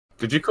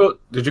Did you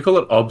call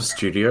it OBS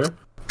Studio?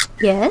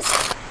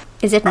 Yes?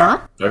 Is it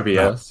not?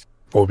 OBS.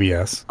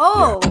 OBS.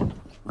 Oh!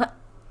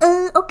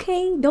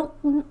 Okay, don't...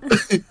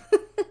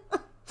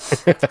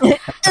 So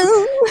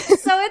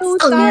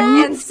it's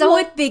done, and so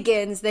it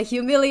begins, the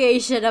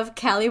humiliation of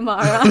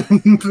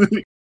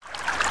Callimara.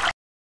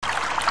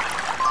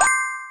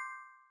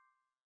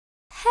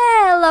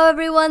 Hello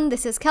everyone,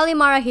 this is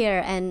Callimara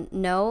here, and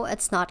no,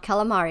 it's not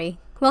calamari.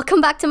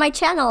 Welcome back to my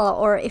channel,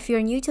 or if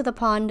you're new to the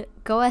pond,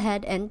 go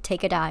ahead and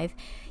take a dive.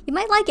 You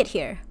might like it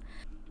here.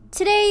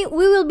 Today,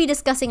 we will be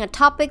discussing a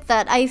topic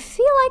that I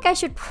feel like I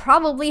should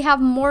probably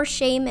have more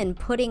shame in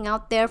putting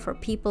out there for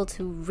people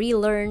to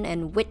relearn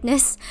and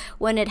witness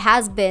when it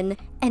has been,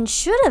 and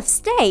should have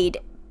stayed,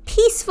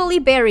 peacefully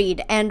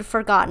buried and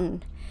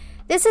forgotten.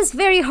 This is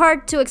very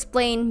hard to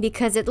explain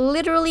because it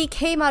literally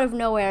came out of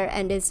nowhere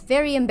and is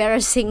very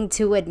embarrassing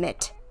to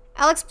admit.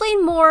 I'll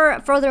explain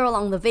more further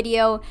along the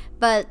video,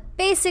 but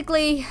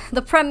basically,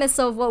 the premise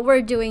of what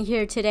we're doing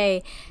here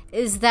today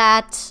is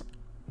that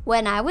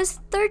when I was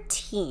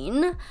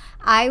 13,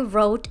 I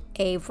wrote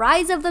a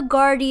Rise of the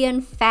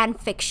Guardian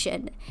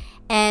fanfiction,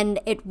 and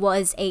it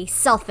was a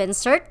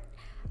self-insert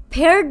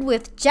paired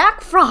with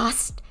Jack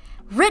Frost,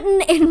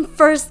 written in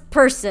first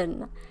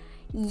person.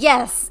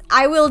 Yes,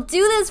 I will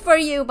do this for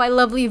you, my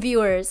lovely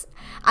viewers.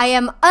 I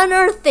am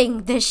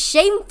unearthing this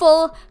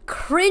shameful,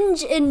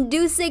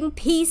 cringe-inducing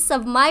piece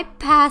of my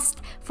past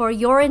for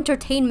your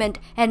entertainment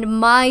and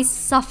my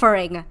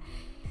suffering.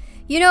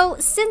 You know,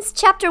 since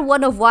chapter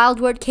 1 of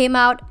Wildward came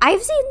out,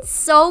 I've seen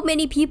so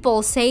many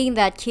people saying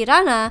that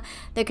Kirana,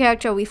 the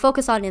character we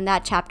focus on in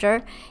that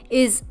chapter,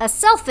 is a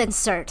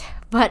self-insert.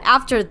 But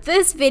after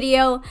this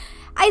video,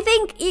 I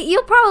think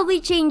you'll probably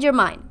change your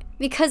mind,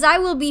 because I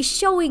will be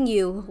showing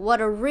you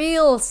what a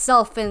real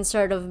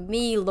self-insert of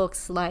me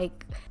looks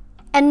like.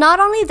 And not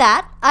only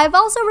that, I've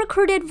also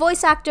recruited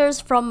voice actors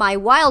from my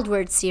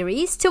Wildward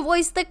series to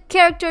voice the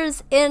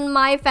characters in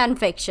my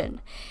fanfiction.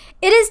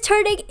 It is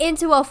turning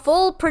into a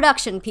full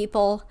production,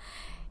 people.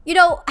 You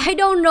know, I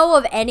don't know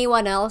of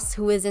anyone else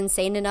who is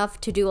insane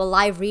enough to do a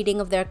live reading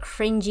of their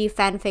cringy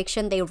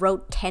fanfiction they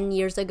wrote 10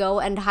 years ago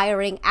and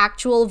hiring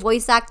actual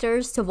voice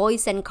actors to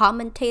voice and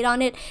commentate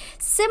on it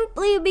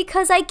simply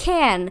because I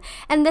can,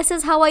 and this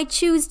is how I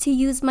choose to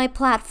use my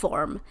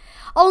platform.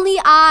 Only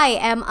I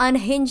am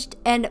unhinged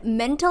and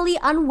mentally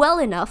unwell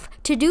enough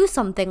to do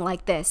something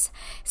like this.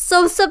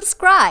 So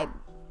subscribe,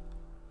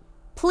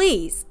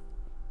 please.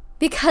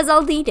 Because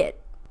I'll need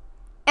it.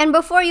 And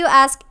before you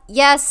ask,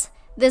 yes,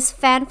 this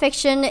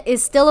fanfiction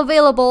is still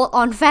available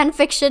on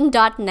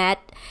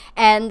fanfiction.net,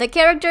 and the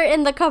character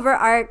in the cover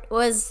art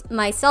was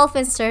my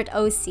self-insert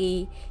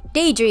OC,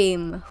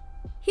 Daydream.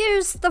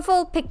 Here's the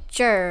full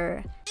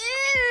picture.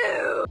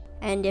 Ew.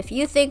 And if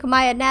you think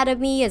my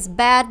anatomy is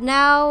bad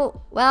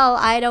now, well,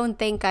 I don't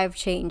think I've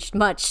changed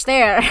much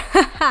there.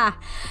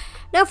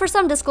 Now for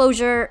some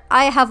disclosure,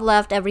 I have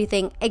left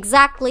everything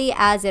exactly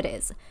as it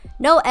is.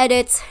 No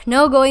edits,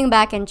 no going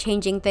back and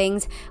changing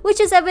things, which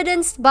is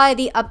evidenced by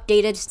the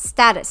updated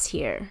status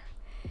here.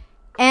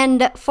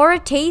 And for a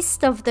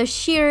taste of the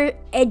sheer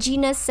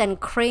edginess and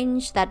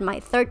cringe that my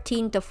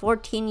 13 to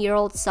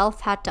 14-year-old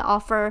self had to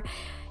offer,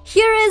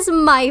 here is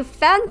my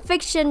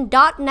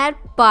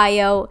fanfiction.net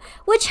bio,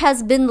 which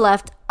has been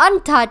left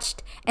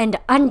untouched and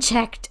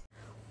unchecked.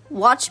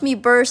 Watch me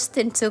burst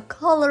into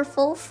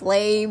colorful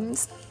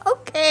flames.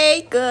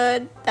 Okay,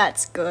 good.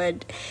 That's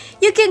good.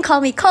 You can call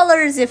me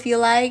Colors if you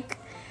like.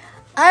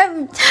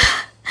 I'm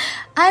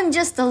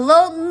just a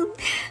lone...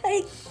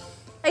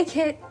 I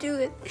can't do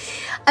it.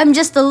 I'm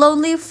just a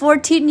lonely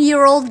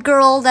 14-year-old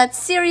girl that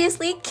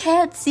seriously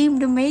can't seem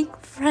to make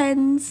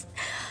friends.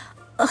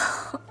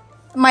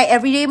 My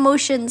everyday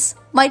emotions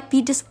might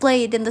be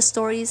displayed in the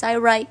stories I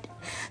write.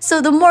 So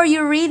the more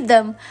you read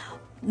them,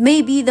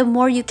 maybe the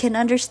more you can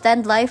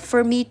understand life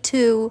for me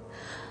too.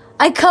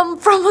 I come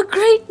from a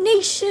great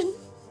nation.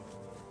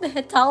 The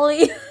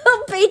Italian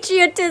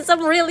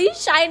patriotism really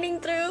shining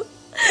through.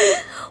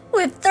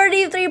 With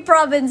 33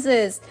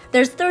 provinces.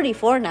 There's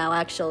 34 now,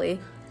 actually.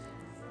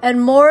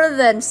 And more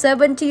than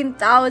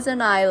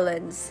 17,000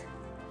 islands.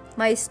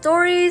 My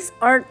stories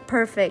aren't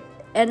perfect,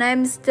 and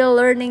I'm still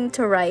learning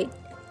to write.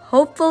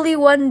 Hopefully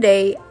one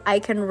day I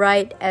can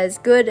write as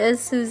good as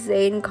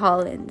Suzanne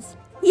Collins.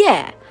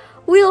 Yeah,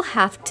 we'll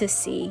have to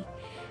see.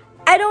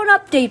 I don't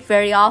update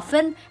very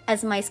often,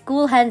 as my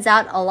school hands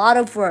out a lot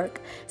of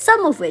work,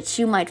 some of which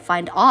you might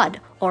find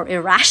odd or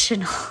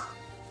irrational.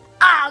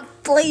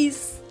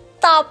 Please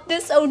stop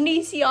this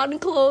Onision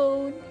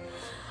clone.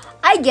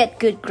 I get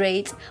good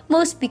grades,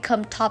 most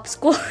become top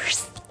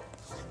scorers.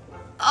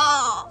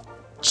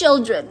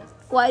 Children,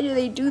 why do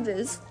they do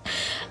this?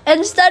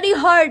 And study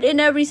hard in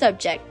every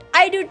subject.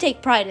 I do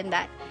take pride in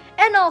that.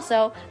 And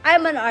also,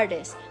 I'm an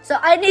artist, so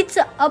I need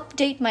to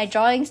update my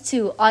drawings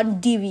too on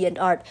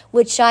DeviantArt,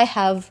 which I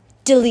have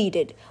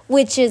deleted,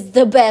 which is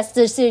the best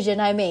decision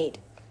I made.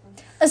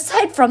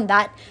 Aside from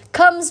that,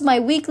 comes my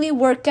weekly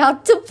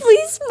workout to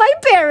please my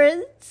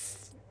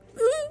parents.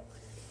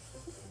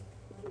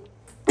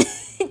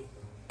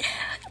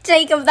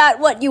 Take of that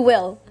what you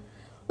will.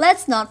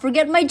 let's not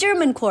forget my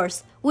German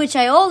course, which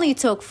I only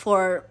took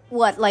for,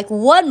 like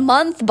 1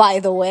 month, by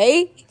the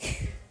way.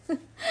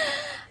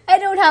 I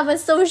don't have a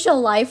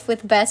social life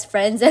with best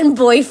friends and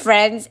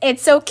boyfriends.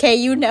 It's okay,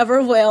 you never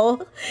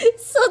will.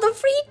 So the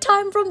free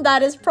time from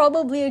that is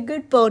probably a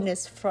good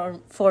bonus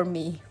for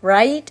me,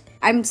 right?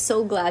 I'm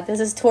so glad this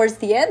is towards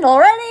the end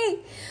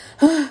already.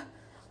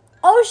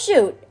 Oh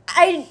shoot,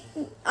 I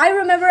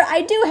remember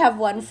I do have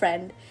one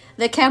friend.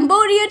 The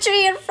Cambodia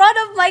tree in front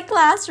of my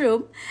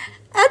classroom.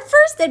 At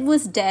first it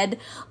was dead,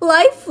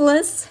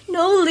 lifeless,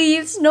 no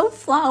leaves, no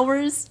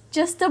flowers,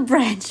 just a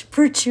branch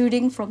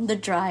protruding from the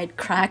dried,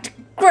 cracked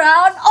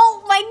ground.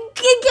 Oh my,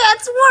 it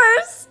gets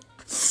worse.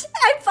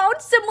 I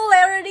found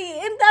similarity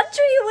in that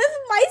tree with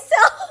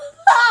myself.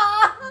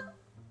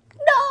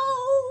 No.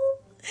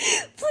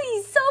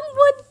 Please,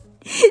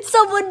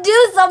 someone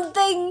do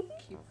something.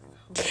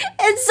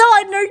 And so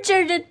I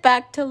nurtured it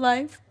back to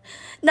life.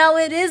 Now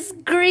it is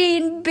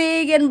green,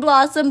 big, and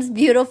blossoms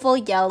beautiful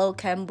yellow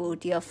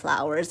Cambodia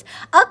flowers.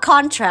 A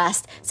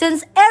contrast,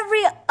 since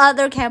every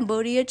other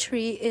Cambodia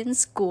tree in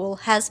school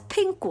has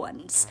pink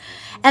ones.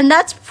 And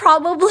that's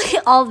probably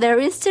all there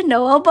is to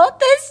know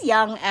about this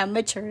young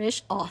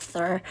amateurish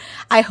author.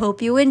 I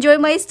hope you enjoy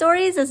my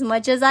stories as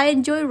much as I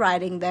enjoy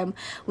writing them.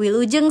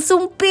 Wilujeng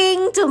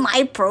sumping to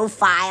my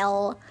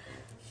profile.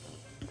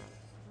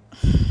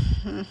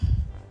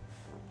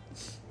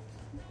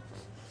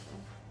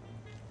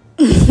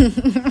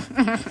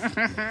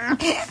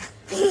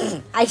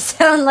 I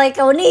sound like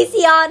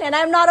Onision and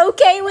I'm not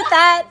okay with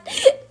that.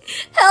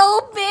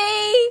 Help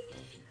me!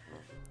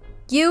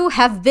 You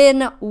have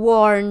been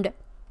warned.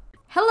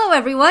 Hello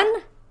everyone.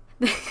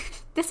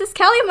 This is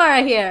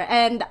Callimara here,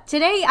 and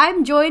today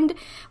I'm joined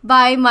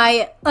by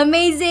my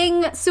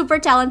amazing, super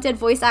talented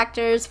voice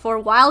actors for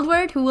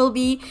Wildword who will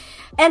be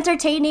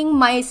entertaining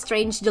my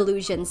strange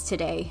delusions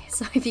today.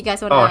 So if you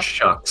guys want to... Oh,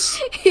 shucks.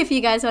 If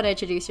you guys want to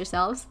introduce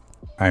yourselves.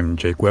 I'm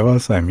Jake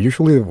Cuevas. I'm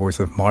usually the voice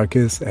of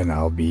Marcus, and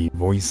I'll be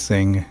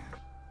voicing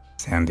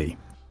Sandy.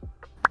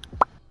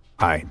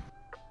 Hi.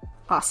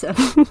 Awesome.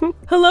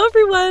 Hello,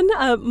 everyone.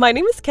 My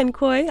name is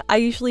Kenkoy. I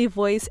usually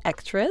voice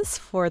extras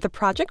for the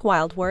Project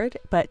Wildword,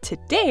 but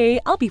today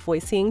I'll be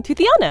voicing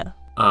Toothiana.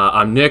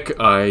 I'm Nick.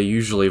 I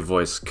usually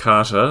voice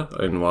Carter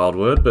in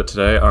Wildword, but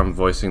today I'm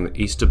voicing the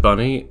Easter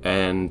Bunny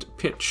and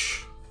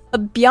Pitch.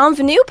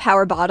 Bienvenue,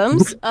 Power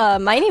Bottoms.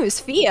 My name is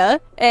Sophia,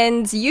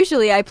 and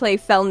usually I play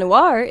Fel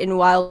Noir in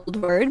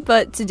Wildword,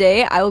 but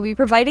today I will be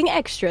providing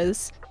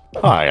extras.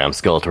 Hi, I'm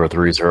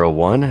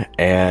Skeletor301,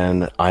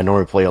 and I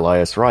normally play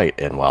Elias Wright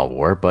in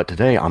Wildword, but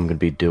today I'm going to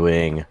be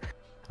doing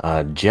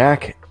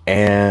Jack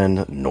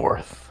and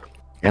North.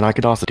 And I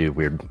could also do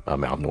weird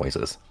mouth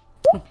noises.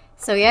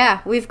 So yeah,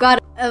 we've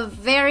got a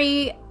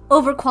very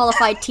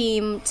overqualified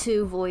team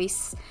to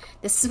voice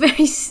this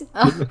very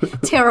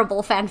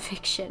terrible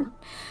fanfiction.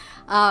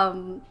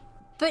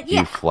 But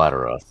yeah. You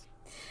flatter us.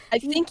 I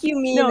think you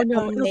mean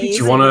Do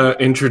you want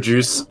to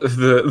introduce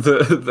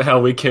the how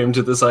we came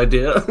to this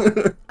idea?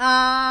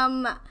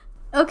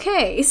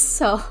 Okay,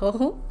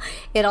 so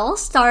it all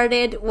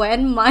started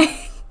when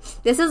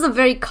this is a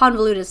very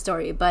convoluted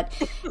story, but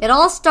it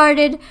all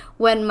started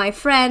when my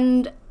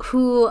friend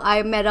who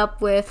I met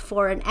up with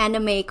for an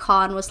anime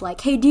con was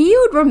like, hey, do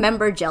you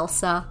remember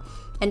Jelsa?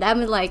 And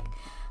I'm like,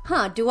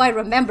 do I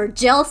remember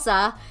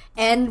Jelsa?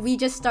 And we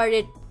just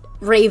started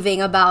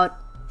raving about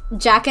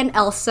Jack and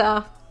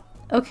Elsa.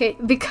 Okay,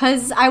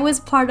 because I was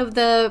part of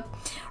the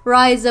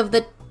rise of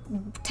the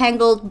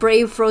Tangled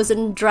Brave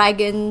Frozen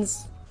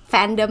Dragons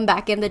fandom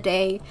back in the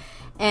day.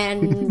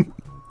 And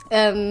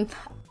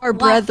our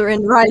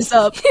brethren rise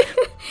up.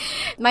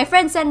 My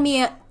friend sent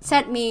me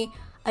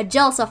a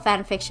Jelsa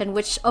fanfiction,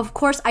 which of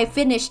course I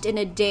finished in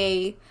a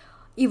day,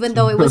 even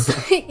though it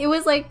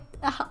was like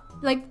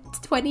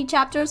 20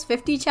 chapters,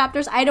 50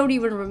 chapters, I don't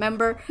even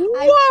remember.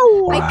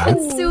 I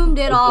consumed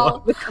it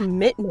all. With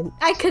commitment.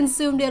 I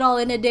consumed it all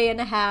in a day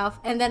and a half,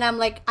 and then I'm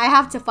like, I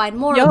have to find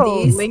more of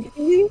these. Link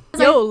me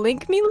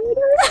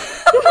later.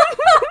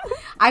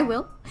 I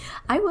will.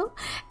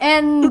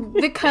 And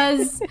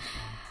because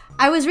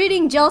I was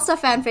reading Jelsa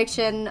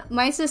fanfiction,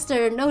 my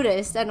sister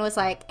noticed and was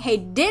like, hey,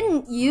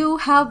 didn't you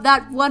have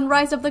that one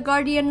Rise of the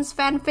Guardians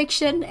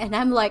fanfiction? And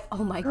I'm like,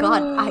 oh my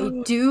god, I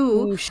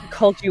do. Ooh, she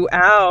called you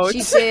out.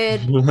 She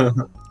did.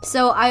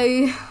 So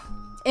I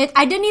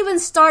didn't even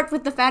start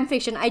with the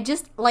fanfiction. I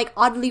just like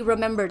oddly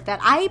remembered that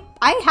I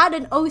had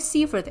an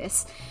OC for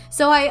this.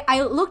 So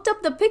I looked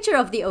up the picture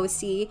of the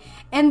OC,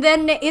 and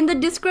then in the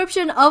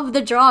description of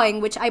the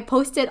drawing, which I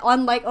posted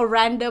on like a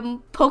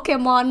random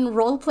Pokemon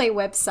roleplay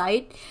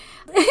website,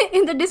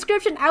 in the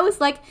description I was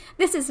like,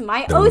 this is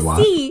my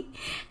OC.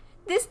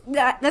 Let's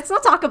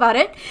not talk about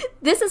it.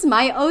 This is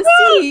my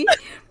OC.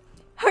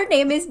 Her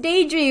name is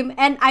Daydream,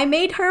 and I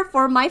made her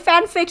for my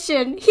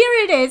fanfiction. Here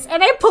it is,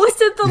 and I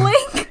posted the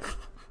link.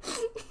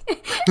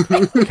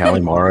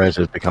 Callimara is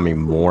just becoming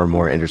more and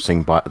more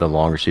interesting the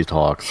longer she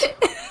talks.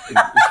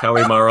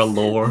 Callimara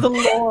lore. The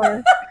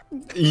lore.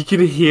 You can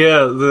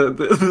hear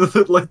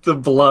the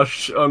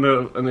blush in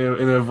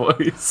her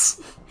voice.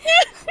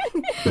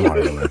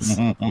 Marvelous.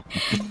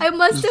 I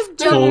must have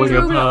jumped falling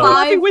through apart. five.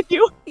 Laughing with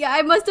you. Yeah,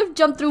 I must have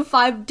jumped through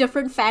 5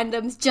 different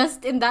fandoms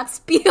just in that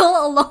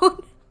spiel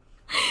alone.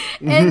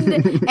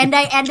 and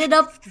I ended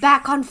up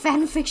back on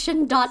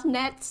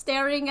fanfiction.net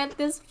staring at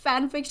this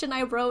fanfiction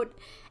I wrote.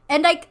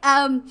 And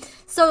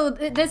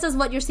this is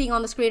what you're seeing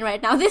on the screen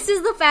right now. This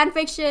is the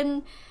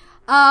fanfiction.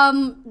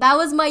 That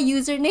was my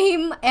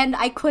username, and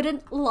I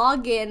couldn't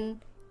log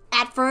in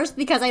at first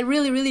because I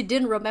really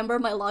didn't remember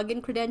my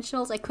login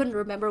credentials. I couldn't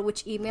remember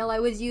which email I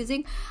was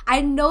using.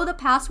 I know the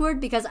password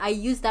because I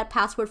used that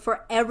password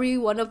for every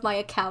one of my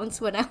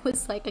accounts when I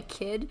was like a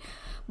kid.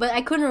 But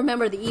I couldn't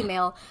remember the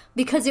email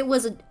because it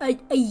was a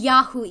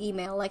Yahoo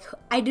email. Like,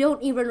 I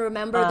don't even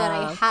remember that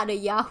I had a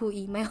Yahoo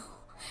email.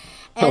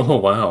 And Oh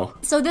wow.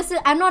 so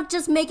I'm not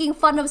just making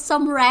fun of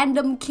some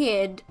random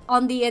kid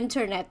on the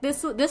internet.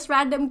 This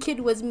random kid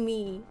was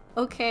me.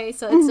 Okay,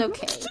 so it's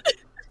okay.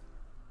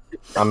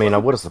 I mean, I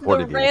would have The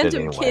supported you.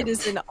 random Anyway. kid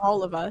is in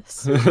all of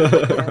us.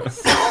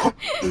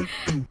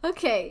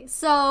 Okay,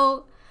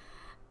 so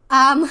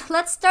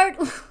let's start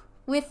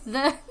with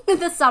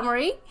the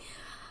summary.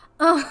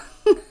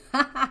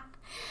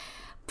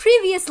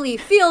 Previously,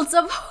 Fields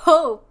of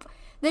Hope.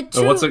 The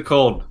Oh, what's it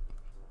called?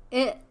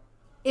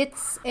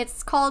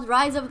 It's called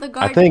Rise of the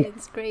I think-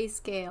 Guardians,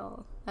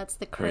 Grayscale. That's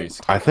the current.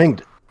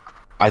 Grayscale.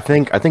 I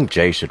think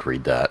Jay should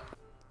read that.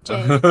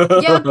 Jay.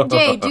 Yeah,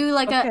 Jay, do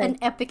like an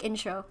epic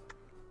intro.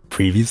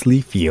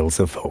 Previously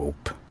Fields of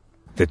Hope.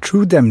 The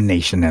true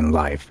damnation in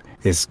life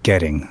is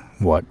getting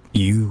what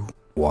you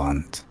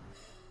want.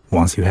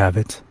 Once you have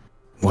it,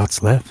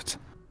 what's left?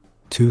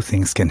 2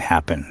 things can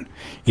happen.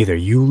 Either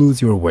you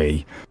lose your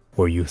way,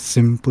 or you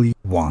simply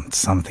want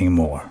something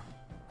more.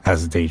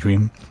 As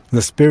Daydream,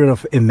 the spirit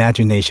of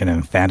imagination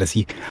and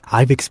fantasy,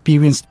 I've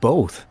experienced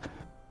both.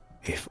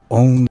 If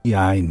only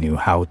I knew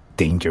how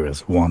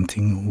dangerous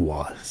wanting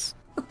was.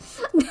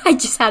 I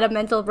just had a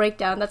mental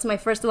breakdown. That's my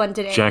first one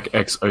today. Jack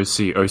X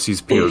OC,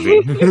 OC's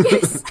POV.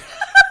 Yes.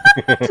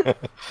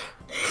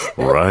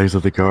 Rise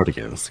of the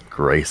Guardians,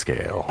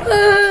 Grayscale.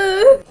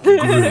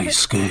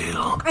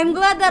 Grayscale. I'm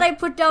glad that I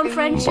put down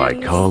friendships. By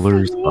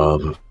colors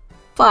of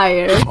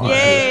Fire.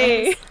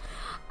 Yay!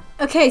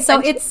 Okay,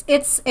 so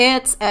it's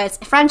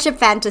friendship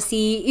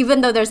fantasy,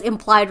 even though there's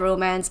implied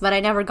romance, but I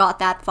never got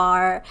that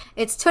far.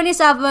 It's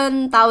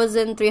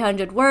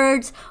 27,300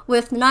 words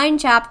with 9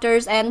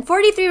 chapters and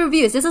 43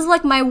 reviews. This is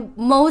like my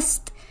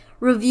most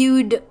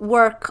reviewed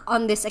work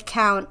on this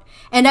account,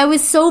 and I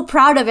was so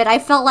proud of it. I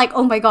felt like,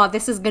 oh my god,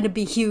 this is gonna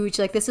be huge.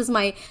 Like, this is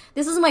my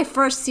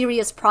first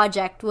serious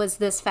project, was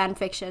this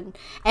fanfiction.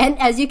 And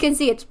as you can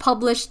see, it's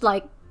published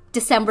like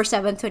December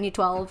 7th,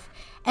 2012.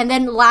 And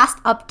then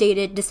last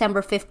updated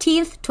December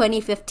 15th,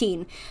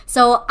 2015.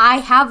 So I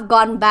have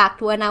gone back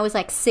to when I was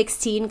like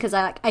 16 because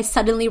I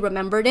suddenly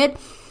remembered it.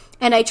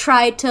 And I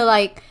tried to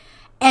like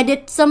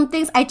edit some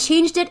things. I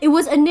changed it. It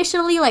was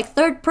initially like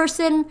 3rd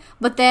person,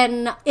 but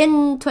then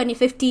in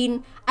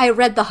 2015, I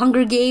read The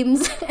Hunger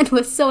Games and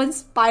was so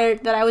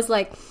inspired that I was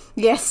like,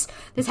 yes,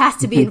 this has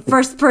to be in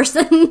 1st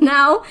person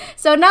now.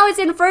 So now it's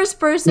in 1st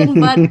person,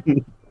 but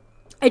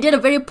I did a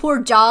very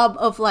poor job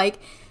of like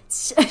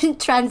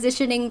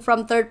transitioning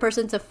from 3rd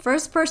person to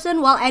 1st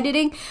person while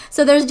editing,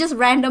 so there's just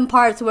random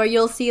parts where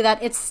you'll see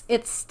that it's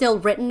still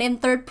written in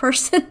 3rd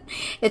person.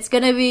 It's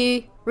gonna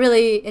be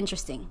really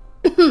interesting.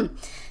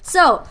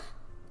 So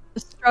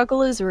The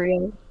struggle is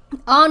real.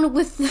 on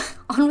with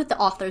the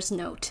author's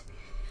note.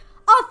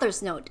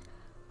 Author's note.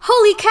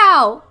 Holy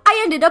cow! I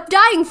ended up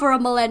dying for a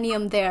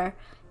millennium there.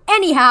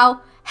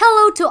 Anyhow,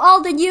 hello to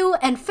all the new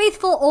and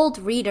faithful old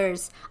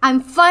readers. I'm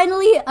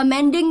finally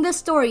amending the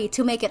story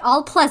to make it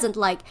all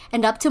pleasant-like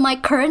and up to my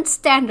current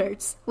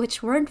standards,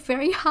 which weren't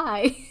very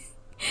high.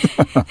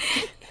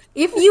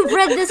 If you've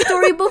read this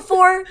story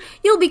before,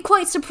 you'll be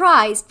quite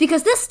surprised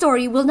because this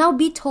story will now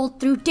be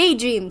told through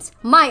Daydreams,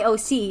 my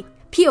OC,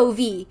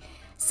 POV,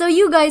 so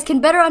you guys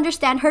can better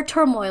understand her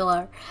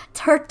turmoil.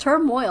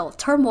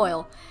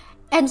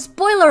 And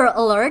spoiler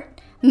alert,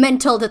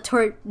 mental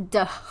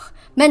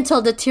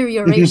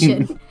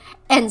deterioration,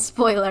 and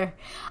spoiler,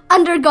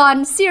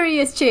 undergone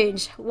serious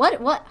change.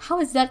 What? How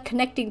is that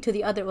connecting to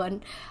the other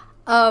one?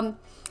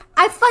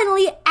 I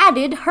finally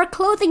added her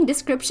clothing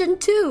description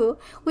too,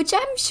 which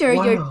I'm sure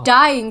you're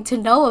dying to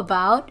know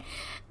about.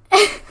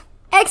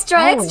 Extra.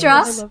 I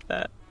love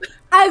that.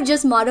 I've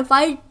just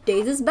modified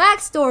Daisy's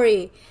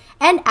backstory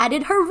and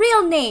added her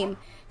real name.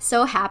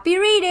 So happy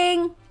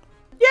reading!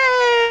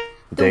 Yay!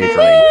 Daydream,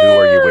 who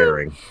are you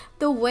wearing?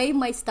 The way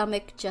my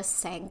stomach just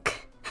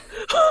sank.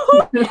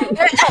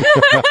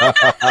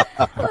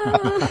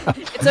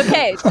 It's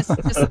okay. Just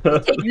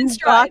take it in You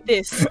stride. got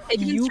this. Take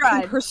it in You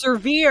stride. can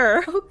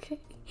persevere. Okay.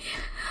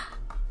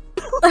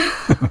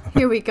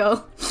 Here we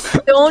go.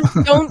 Don't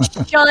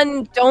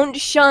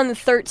shun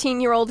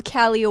 13-year-old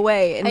Callie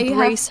away.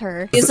 Embrace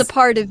her. Is a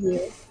part of you.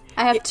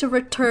 I have to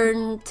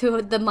return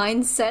to the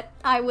mindset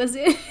I was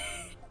in.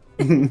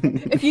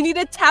 If you need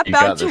to tap You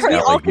got out to this, we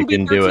Callie. all You can be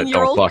can do it.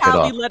 13-year-old Don't fuck it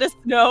Callie, up. let us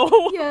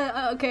know.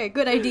 Yeah, okay,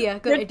 good idea,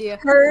 good idea.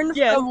 Return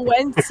Yes. from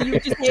whence you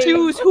Just came.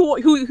 choose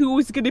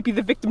who's going to be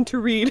the victim to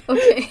read.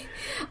 Okay.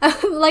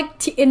 I'm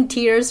like in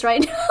tears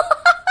right now.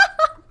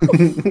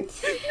 You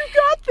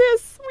got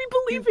this. We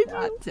believe in you.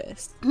 Got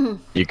this.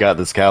 You got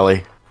this,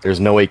 Callie. There's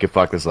no way you can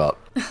fuck this up.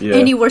 Yeah.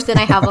 Any worse than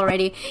I have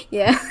already.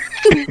 Yeah.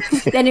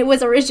 Than it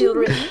was originally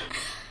written.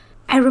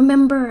 I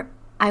remember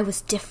I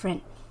was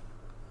different.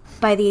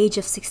 By the age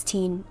of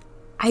 16,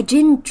 I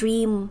didn't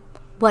dream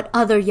what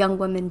other young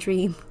women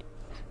dreamed.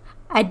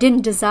 I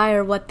didn't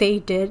desire what they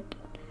did.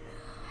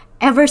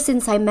 Ever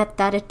since I met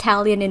that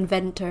Italian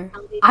inventor,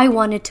 I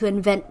wanted to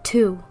invent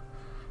too.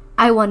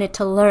 I wanted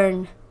to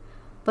learn.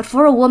 But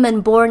for a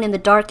woman born in the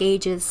Dark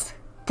Ages,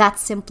 that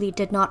simply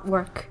did not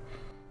work.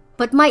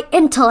 But my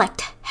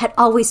intellect had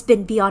always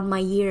been beyond my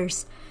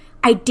years.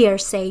 I dare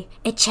say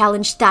it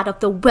challenged that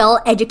of the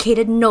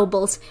well-educated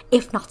nobles,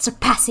 if not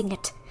surpassing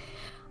it.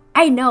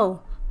 I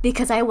know,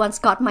 because I once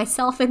got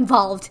myself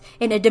involved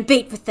in a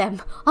debate with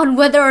them on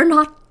whether or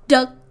not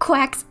duck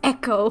quacks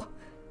echo.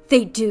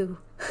 They do.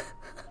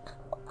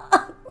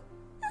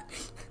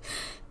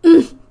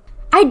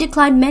 I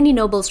declined many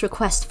nobles'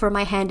 requests for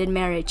my hand in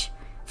marriage,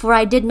 for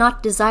I did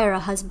not desire a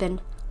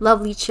husband,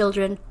 lovely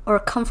children, or a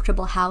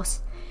comfortable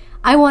house.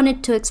 I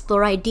wanted to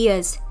explore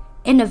ideas,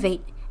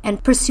 innovate,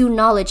 and pursue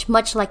knowledge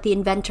much like the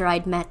inventor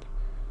I'd met.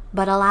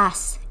 But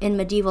alas, in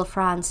medieval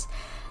France,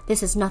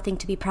 this is nothing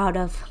to be proud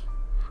of.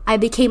 I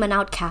became an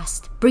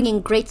outcast,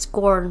 bringing great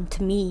scorn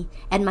to me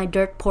and my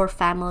dirt-poor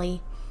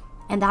family.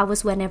 And that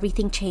was when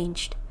everything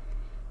changed.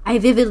 I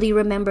vividly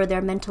remember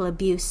their mental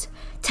abuse,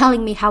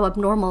 telling me how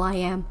abnormal I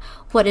am,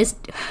 what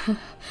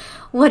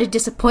a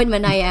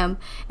disappointment I am,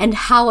 and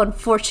how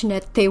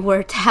unfortunate they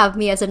were to have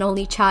me as an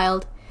only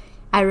child.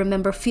 I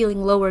remember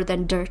feeling lower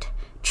than dirt,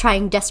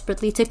 trying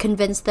desperately to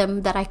convince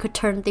them that I could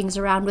turn things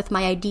around with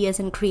my ideas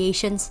and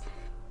creations,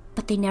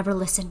 but they never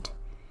listened.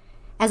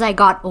 As I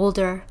got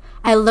older,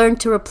 I learned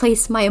to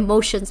replace my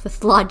emotions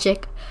with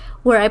logic,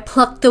 where I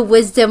plucked the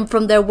wisdom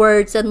from their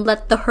words and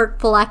let the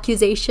hurtful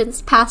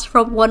accusations pass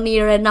from one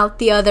ear and out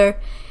the other,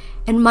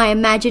 and my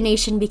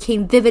imagination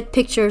became vivid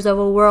pictures of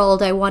a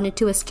world I wanted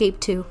to escape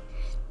to.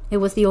 It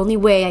was the only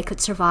way I could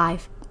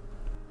survive.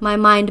 My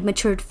mind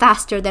matured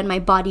faster than my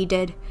body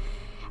did.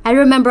 I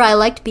remember I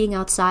liked being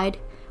outside,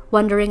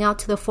 wandering out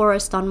to the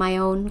forest on my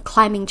own,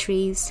 climbing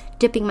trees,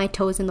 dipping my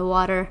toes in the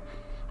water.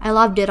 I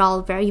loved it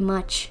all very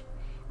much.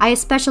 I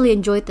especially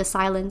enjoyed the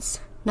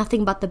silence,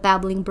 nothing but the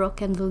babbling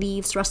brook and the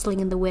leaves rustling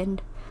in the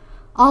wind.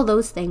 All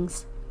those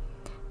things.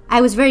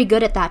 I was very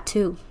good at that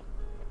too,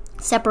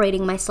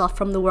 separating myself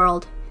from the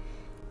world.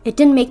 It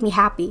didn't make me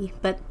happy,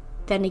 but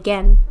then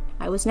again,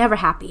 I was never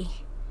happy.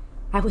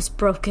 I was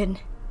broken.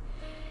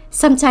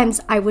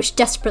 Sometimes I wished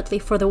desperately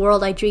for the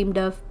world I dreamed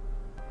of.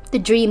 The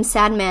dream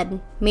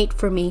Sandman made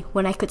for me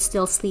when I could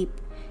still sleep.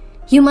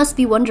 You must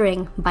be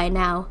wondering, by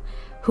now,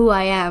 who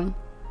I am.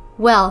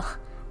 Well,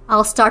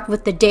 I'll start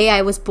with the day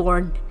I was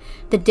born.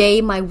 The day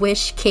my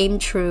wish came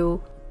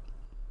true.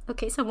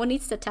 Okay, someone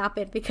needs to tap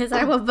in because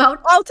I'm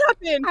about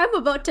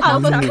to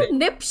have a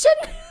conniption.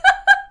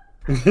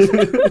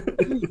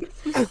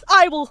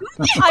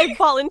 I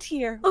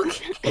volunteer.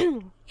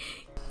 Okay.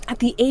 At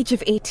the age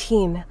of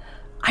 18,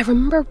 I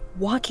remember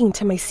walking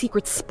to my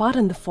secret spot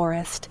in the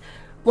forest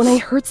when I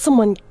heard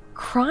someone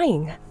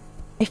crying.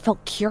 I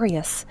felt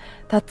curious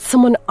that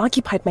someone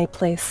occupied my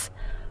place.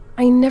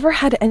 I never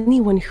had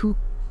anyone who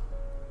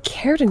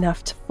cared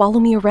enough to follow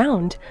me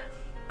around.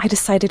 I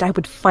decided I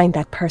would find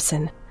that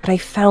person. What I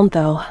found,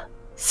 though,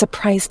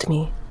 surprised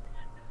me.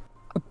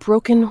 A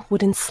broken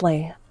wooden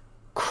sleigh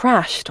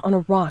crashed on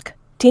a rock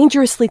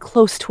dangerously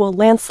close to a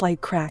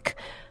landslide crack,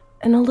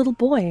 and a little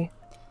boy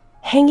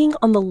hanging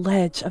on the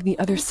ledge of the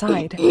other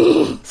side.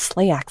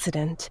 Sleigh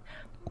accident.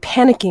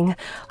 Panicking,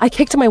 I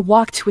kicked my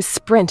walk to a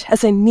sprint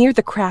as I neared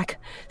the crack,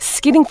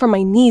 skidding from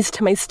my knees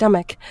to my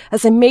stomach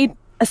as I made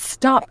a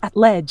stop at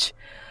ledge.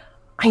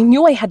 I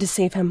knew I had to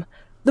save him.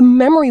 The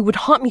memory would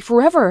haunt me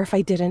forever if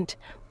I didn't.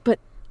 But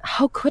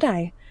how could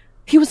I?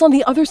 He was on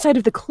the other side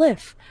of the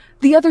cliff,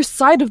 the other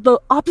side of the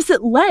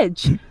opposite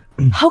ledge.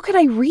 How could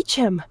I reach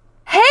him?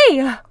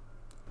 Hey!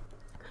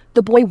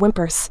 The boy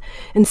whimpers,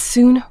 and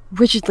soon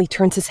rigidly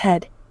turns his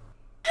head.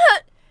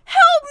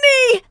 Help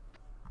me!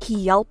 He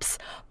yelps,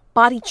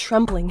 body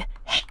trembling,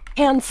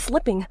 hands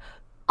slipping.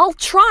 I'll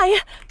try.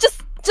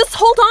 Just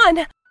hold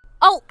on.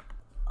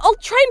 I'll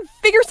try and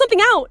figure something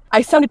out.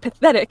 I sounded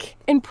pathetic,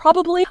 and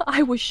probably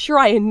I was sure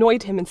I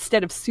annoyed him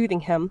instead of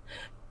soothing him.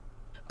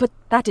 But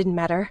that didn't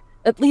matter,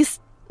 at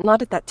least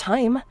not at that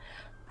time.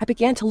 I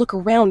began to look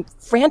around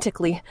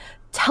frantically,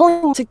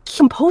 telling him to keep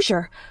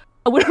composure.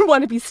 I wouldn't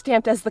want to be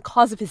stamped as the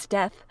cause of his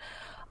death.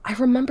 I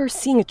remember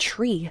seeing a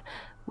tree,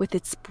 with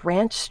its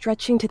branch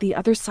stretching to the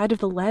other side of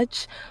the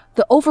ledge,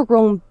 the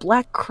overgrown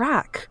black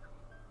crack.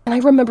 And I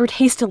remembered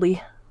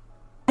hastily,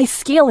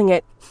 scaling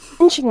it,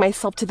 inching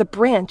myself to the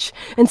branch,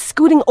 and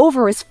scooting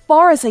over as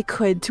far as I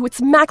could to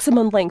its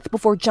maximum length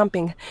before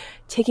jumping,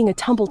 taking a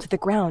tumble to the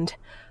ground.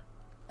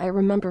 I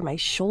remember my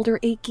shoulder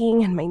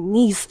aching and my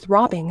knees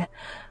throbbing.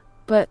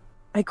 But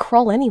I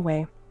crawl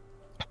anyway.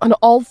 On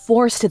all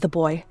fours to the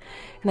boy,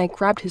 and I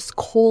grabbed his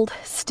cold,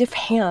 stiff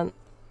hand,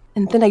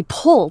 and then I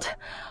pulled.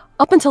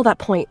 Up until that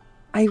point,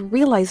 I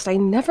realized I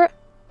never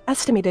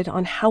estimated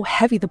on how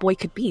heavy the boy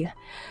could be,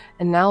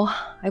 and now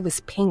I was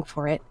paying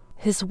for it.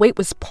 His weight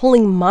was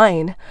pulling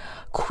mine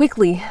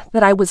quickly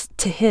that I was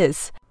to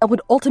his. That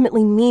would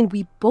ultimately mean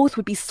we both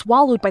would be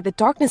swallowed by the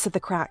darkness of the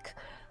crack.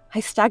 I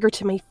staggered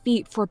to my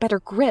feet for a better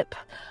grip,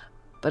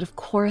 but of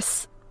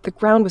course, the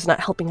ground was not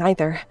helping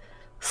either.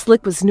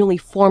 Slick was newly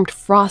formed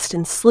frost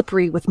and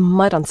slippery with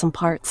mud on some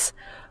parts.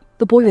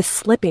 The boy was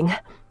slipping,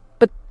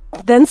 but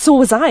then so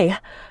was I.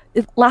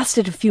 It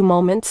lasted a few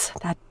moments,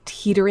 that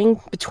teetering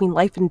between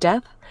life and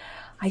death.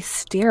 I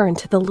stare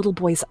into the little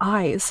boy's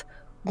eyes,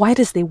 wide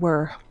as they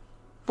were,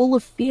 full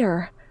of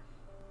fear.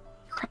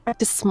 I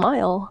cracked a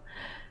smile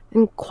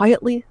and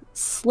quietly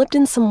slipped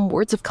in some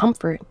words of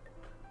comfort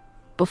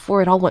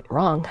before it all went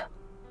wrong.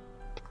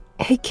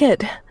 Hey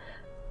kid,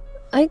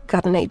 I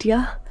got an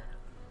idea.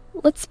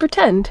 Let's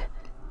pretend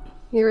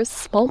you're a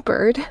small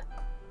bird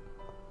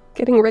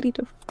getting ready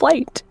to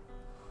flight.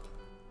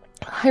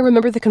 I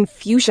remember the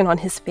confusion on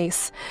his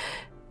face,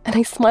 and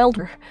I smiled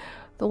her,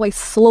 though I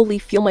slowly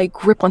feel my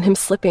grip on him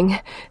slipping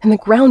and the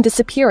ground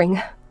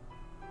disappearing.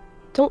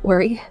 Don't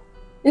worry,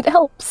 it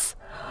helps.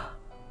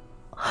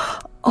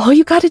 All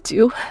you gotta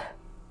do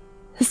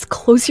is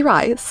close your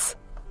eyes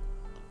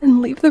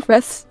and leave the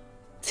rest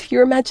to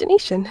your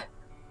imagination,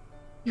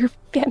 your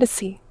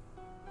fantasy.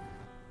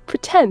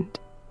 Pretend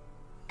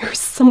you're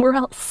somewhere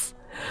else,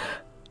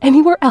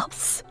 anywhere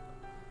else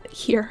but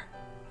here.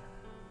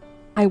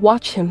 I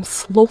watch him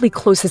slowly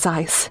close his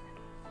eyes.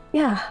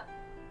 Yeah,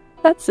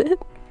 that's it.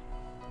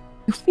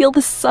 You feel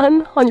the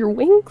sun on your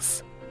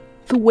wings,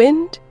 the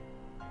wind.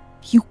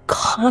 You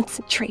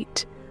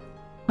concentrate.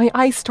 My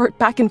eyes start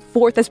back and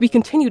forth as we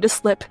continue to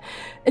slip,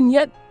 and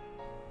yet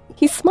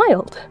he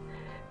smiled,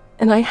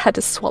 and I had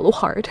to swallow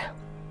hard.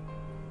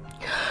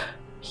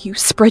 You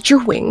spread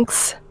your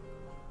wings,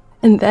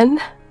 and then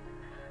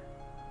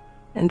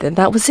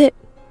that was it.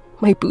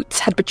 My boots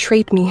had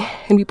betrayed me,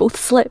 and we both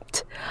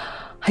slipped.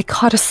 I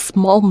caught a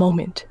small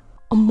moment,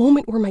 a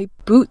moment where my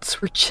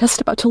boots were just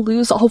about to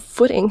lose all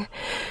footing,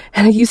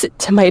 and I used it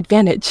to my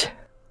advantage.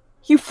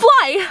 You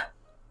fly!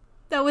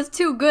 That was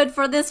too good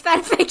for this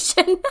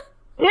fanfiction.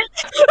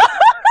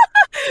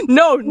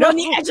 No. On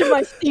the edge of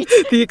my seat.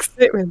 The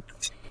excitement.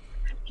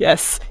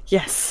 Yes.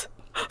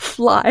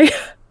 Fly.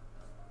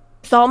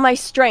 With all my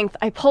strength,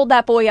 I pulled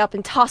that boy up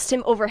and tossed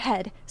him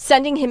overhead,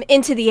 sending him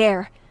into the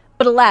air,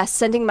 but alas,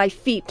 sending my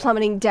feet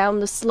plummeting down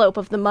the slope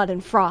of the mud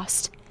and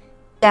frost.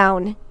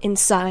 Down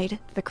inside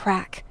the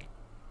crack.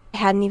 I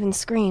hadn't even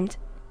screamed.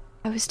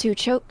 I was too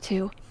choked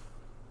to.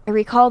 I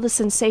recall the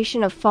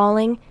sensation of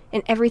falling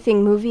and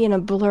everything moving in a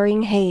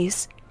blurring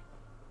haze.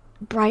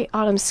 Bright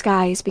autumn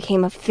skies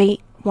became a faint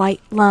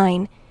white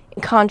line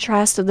in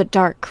contrast of the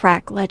dark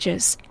crack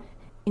ledges,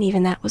 and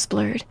even that was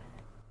blurred.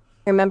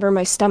 I remember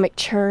my stomach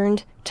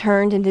turned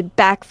and did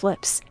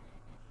backflips,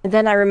 and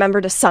then I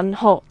remembered a sudden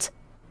halt,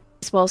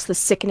 as well as the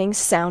sickening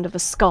sound of a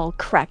skull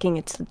cracking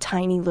into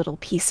tiny little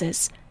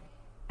pieces.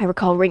 I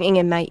recall ringing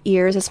in my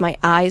ears as my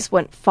eyes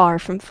went far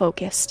from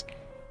focused,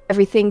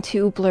 everything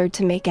too blurred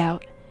to make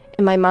out,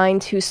 and my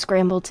mind too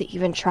scrambled to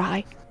even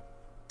try.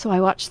 So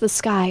I watched the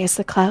sky as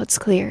the clouds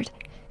cleared,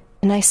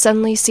 and I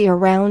suddenly see a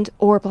round,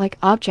 orb-like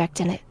object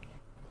in it,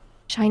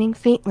 shining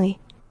faintly.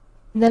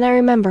 And then I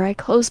remember I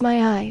closed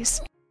my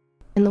eyes,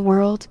 and the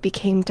world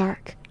became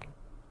dark.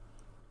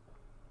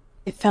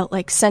 It felt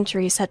like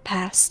centuries had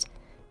passed,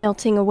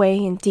 melting away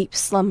in deep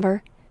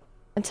slumber,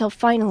 until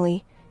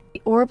finally,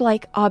 the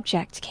orb-like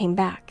object came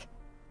back,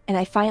 and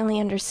I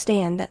finally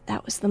understand that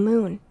that was the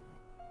moon.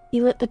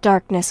 He lit the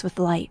darkness with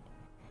light,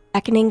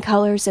 beckoning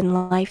colors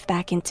and life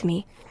back into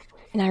me,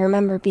 and I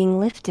remember being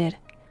lifted,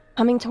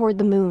 coming toward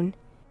the moon,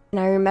 and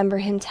I remember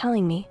him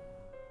telling me,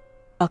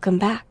 "Welcome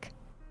back."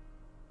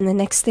 And the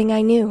next thing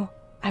I knew,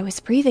 I was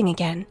breathing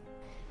again.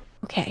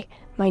 Okay,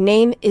 my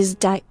name is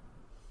Reame.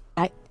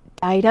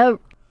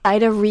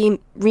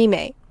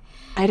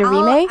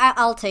 Reame?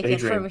 I'll take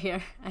it from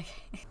here.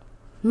 Okay.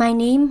 My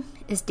name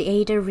is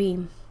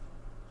Reame,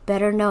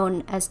 better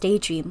known as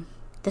Daydream,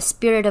 the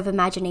spirit of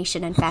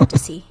imagination and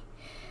fantasy.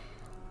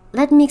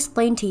 Let me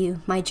explain to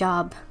you my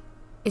job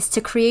is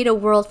to create a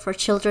world for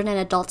children and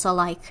adults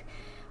alike,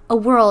 a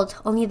world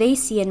only they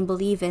see and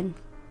believe in,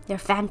 their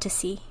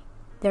fantasy,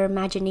 their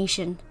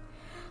imagination,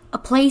 a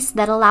place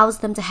that allows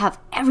them to have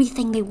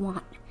everything they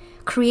want,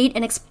 create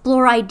and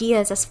explore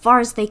ideas as far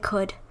as they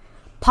could,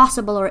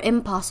 possible or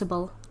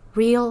impossible,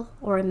 real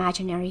or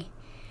imaginary.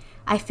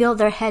 I fill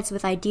their heads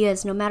with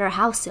ideas no matter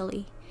how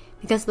silly,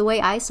 because the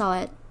way I saw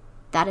it,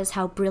 that is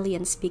how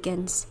brilliance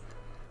begins.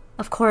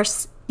 Of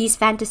course, these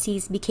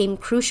fantasies became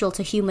crucial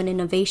to human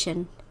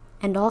innovation,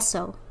 and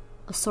also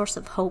a source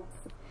of hope.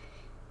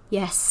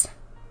 Yes,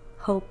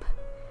 hope.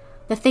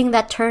 The thing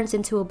that turns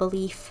into a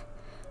belief.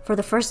 For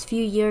the first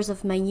few years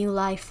of my new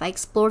life, I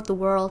explored the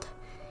world.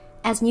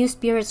 As new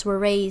spirits were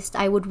raised,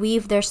 I would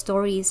weave their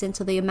stories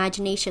into the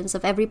imaginations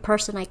of every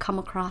person I come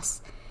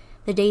across.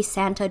 The day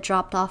Santa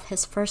dropped off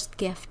his first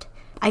gift,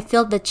 I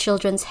filled the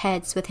children's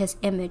heads with his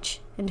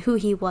image and who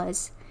he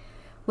was.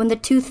 When the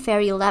Tooth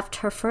Fairy left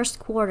her first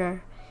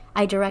quarter,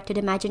 I directed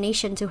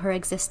imagination to her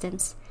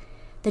existence.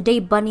 The day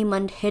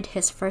Bunnymund hid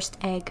his first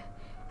egg,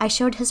 I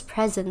showed his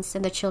presence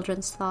in the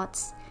children's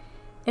thoughts.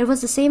 It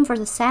was the same for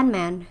the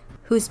Sandman,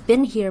 who's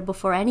been here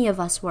before any of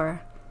us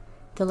were.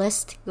 The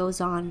list goes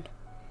on.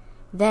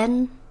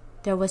 Then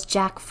there was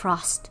Jack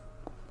Frost,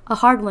 a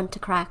hard one to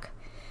crack.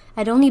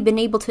 I'd only been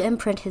able to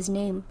imprint his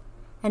name,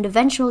 and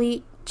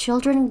eventually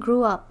children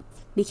grew up,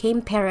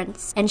 became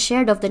parents, and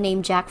shared of the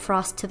name Jack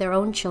Frost to their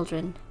own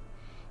children.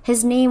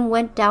 His name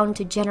went down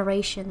to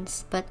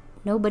generations, but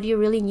nobody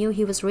really knew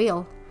he was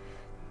real.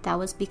 That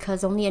was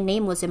because only a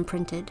name was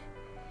imprinted.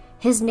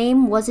 His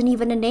name wasn't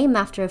even a name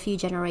after a few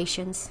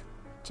generations,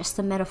 just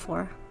a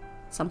metaphor,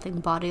 something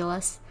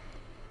bodiless.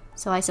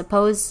 So I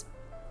suppose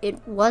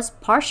it was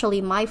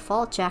partially my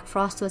fault Jack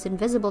Frost was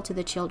invisible to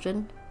the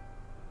children.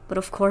 But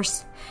of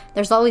course,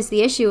 there's always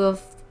the issue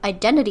of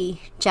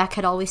identity Jack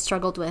had always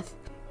struggled with.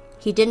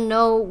 He didn't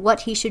know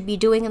what he should be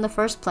doing in the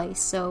first place,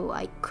 so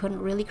I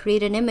couldn't really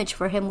create an image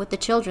for him with the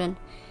children.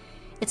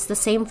 It's the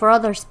same for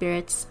other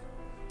spirits.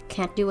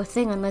 Can't do a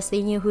thing unless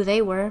they knew who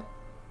they were.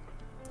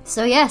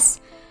 So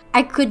yes,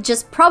 I could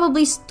just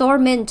probably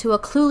storm into a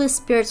clueless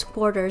spirit's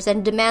quarters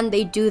and demand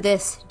they do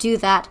this, do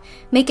that,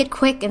 make it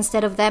quick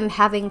instead of them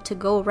having to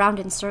go around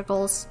in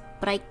circles,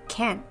 but I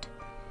can't.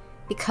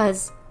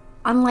 Because,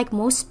 unlike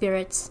most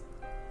spirits,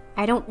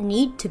 I don't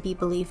need to be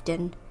believed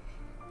in.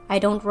 I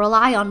don't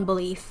rely on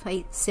belief,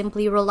 I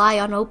simply rely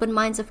on open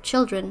minds of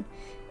children,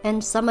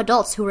 and some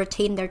adults who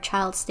retain their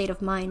child's state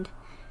of mind.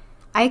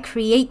 I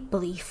create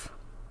belief,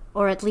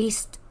 or at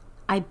least,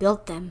 I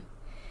build them.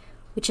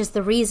 Which is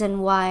the reason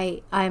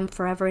why I am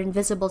forever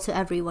invisible to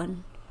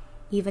everyone,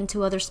 even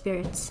to other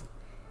spirits.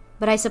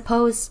 But I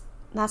suppose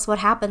that's what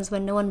happens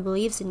when no one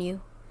believes in you.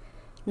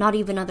 Not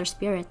even other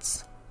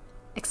spirits.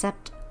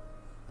 Except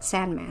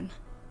Sandman.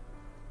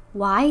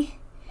 Why?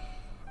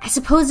 I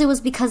suppose it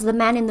was because the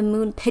man in the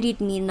moon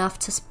pitied me enough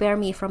to spare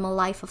me from a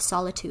life of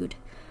solitude.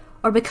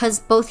 Or because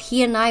both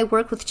he and I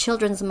work with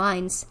children's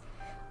minds.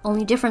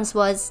 Only difference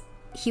was,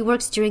 he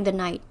works during the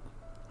night.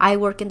 I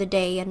work in the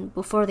day and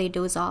before they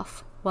doze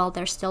off, while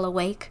they're still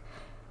awake.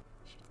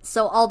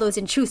 So all those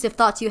intrusive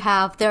thoughts you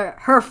have, they're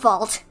her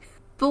fault.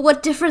 But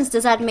what difference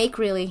does that make,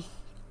 really?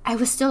 I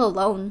was still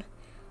alone.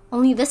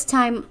 Only this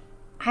time,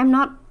 I'm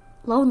not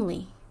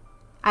lonely.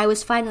 I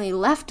was finally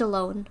left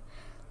alone,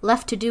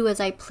 left to do as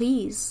I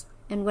please,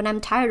 and when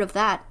I'm tired of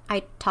that,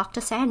 I talk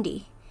to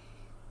Sandy.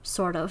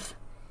 Sort of.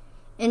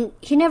 And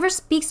he never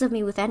speaks of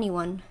me with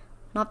anyone.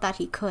 Not that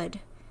he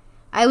could.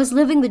 I was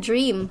living the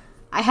dream.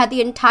 I had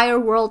the entire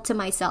world to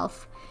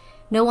myself.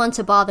 No one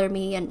to bother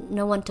me and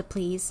no one to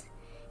please.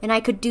 And I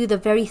could do the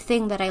very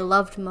thing that I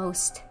loved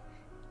most.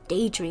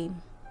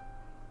 Daydream.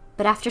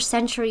 But after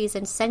centuries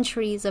and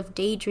centuries of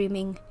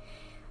daydreaming,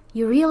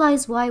 you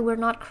realize why we're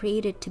not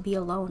created to be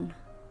alone.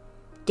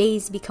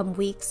 Days become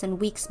weeks and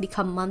weeks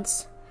become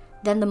months.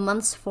 Then the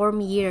months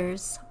form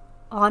years,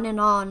 on and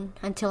on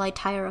until I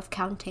tire of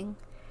counting.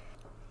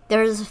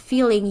 There is a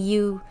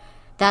feeling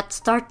that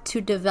starts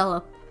to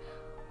develop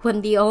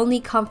when the only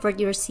comfort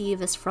you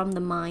receive is from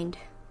the mind.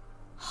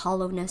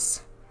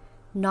 Hollowness,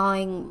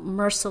 gnawing,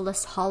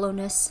 merciless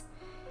hollowness,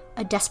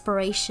 a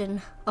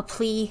desperation, a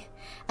plea,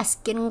 a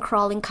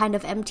skin-crawling kind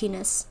of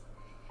emptiness.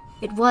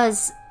 It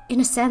was, in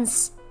a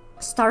sense,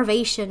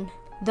 starvation,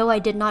 though I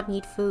did not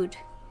need food.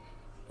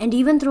 And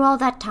even through all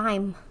that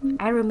time,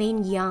 I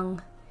remain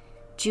young,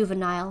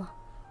 juvenile.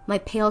 My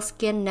pale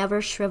skin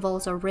never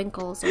shrivels or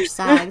wrinkles or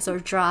sags or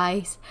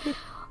dries.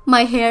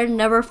 My hair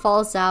never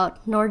falls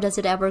out, nor does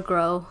it ever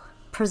grow,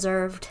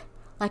 preserved,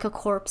 like a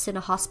corpse in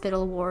a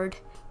hospital ward.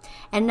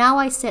 And now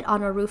I sit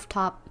on a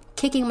rooftop,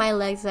 kicking my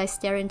legs as I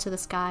stare into the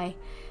sky,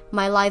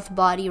 my lithe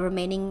body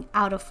remaining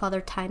out of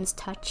Father Time's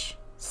touch,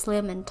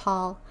 slim and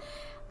tall.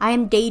 I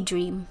am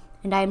Daydream,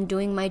 and I am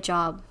doing my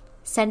job,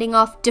 sending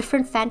off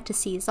different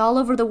fantasies all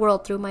over the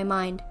world through my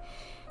mind.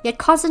 Yet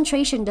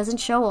concentration doesn't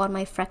show on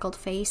my freckled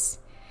face.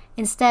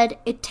 Instead,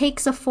 it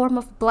takes a form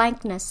of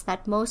blankness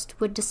that most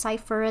would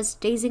decipher as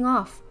dazing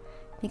off,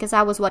 because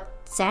that was what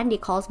Sandy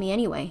calls me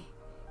anyway.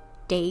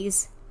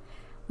 Daze.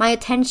 My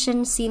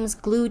attention seems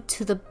glued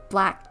to the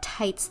black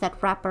tights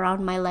that wrap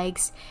around my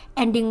legs,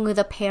 ending with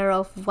a pair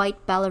of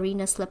white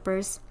ballerina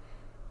slippers.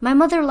 My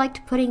mother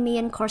liked putting me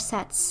in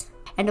corsets,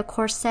 and a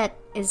corset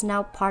is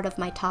now part of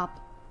my top,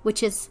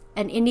 which is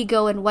an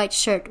indigo and white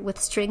shirt with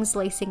strings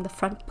lacing the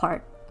front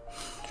part.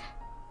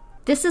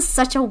 This is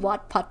such a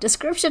Wattpad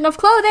description of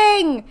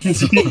clothing!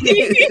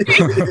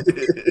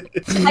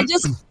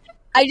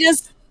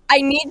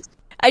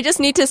 I just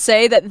need to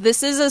say that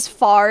this is as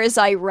far as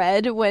I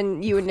read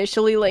when you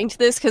initially linked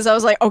this, because I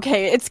was like,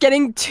 okay, it's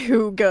getting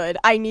too good.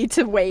 I need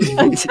to wait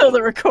until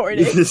the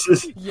recording.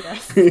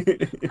 Yes.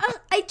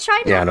 I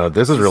tried. Yeah, no,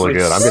 this is really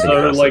good. I'm getting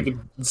so invested.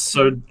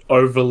 so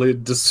overly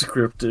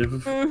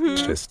descriptive.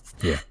 Just,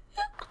 yeah.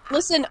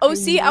 Listen, OC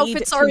need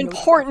outfits to are know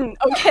important,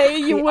 okay?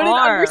 You They wouldn't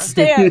are.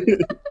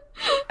 understand.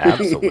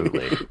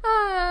 Absolutely.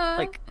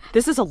 Like,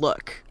 this is a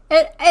look.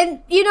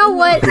 And you know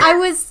what?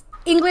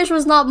 English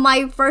was not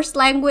my first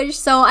language,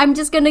 so I'm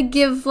just gonna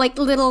give like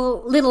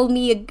little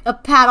me a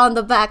pat on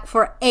the back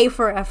for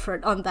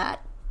effort on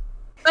that.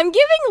 I'm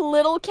giving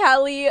little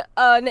Callie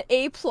an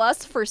A+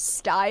 for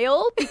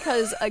style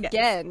because,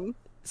 again,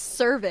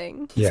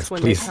 serving. Yes,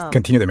 when please they come.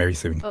 continue the Mary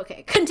Sue.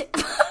 Okay,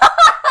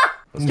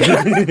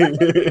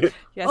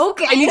 Yes.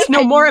 okay. I need to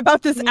know more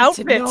about this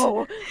outfit.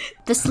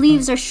 The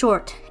sleeves are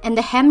short, and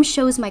the hem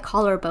shows my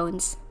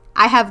collarbones.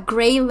 I have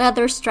gray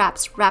leather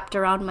straps wrapped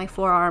around my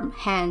forearm,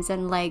 hands,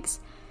 and legs.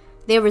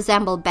 They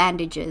resemble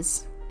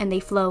bandages, and they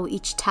flow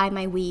each time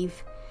I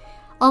weave.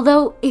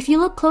 Although, if you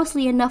look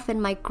closely enough in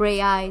my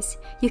gray eyes,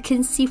 you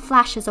can see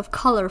flashes of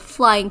color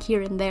flying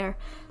here and there,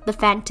 the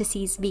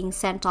fantasies being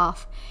sent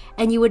off,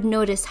 and you would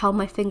notice how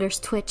my fingers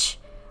twitch,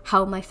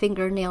 how my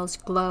fingernails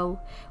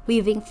glow,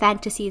 weaving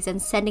fantasies and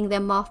sending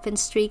them off in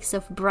streaks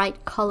of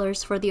bright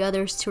colors for the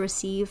others to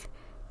receive,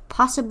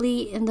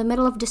 possibly in the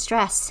middle of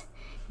distress,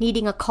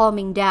 needing a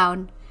calming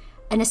down,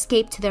 an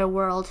escape to their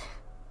world,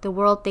 the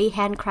world they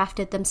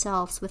handcrafted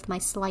themselves with my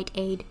slight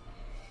aid.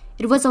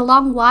 It was a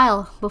long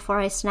while before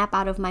I snap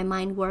out of my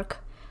mind work,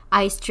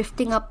 eyes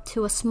drifting up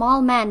to a small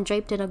man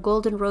draped in a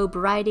golden robe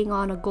riding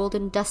on a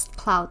golden dust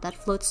cloud that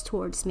floats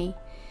towards me.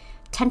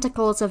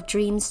 Tentacles of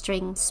dream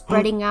strings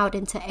spreading out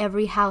into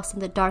every house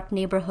in the dark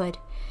neighborhood,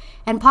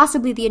 and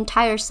possibly the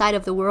entire side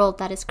of the world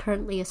that is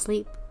currently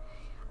asleep.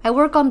 I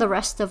work on the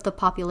rest of the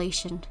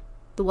population,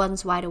 the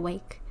ones wide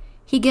awake.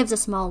 He gives a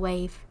small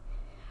wave.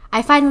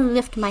 I finally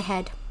lift my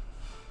head.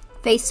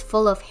 Face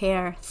full of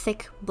hair,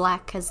 thick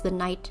black as the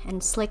night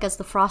and slick as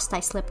the frost I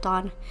slipped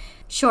on.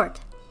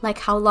 Short, like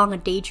how long a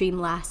daydream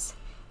lasts,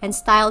 and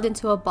styled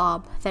into a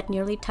bob that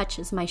nearly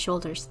touches my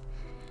shoulders.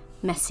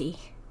 Messy,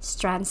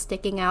 strands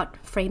sticking out,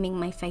 framing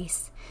my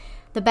face.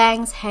 The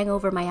bangs hang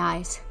over my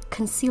eyes,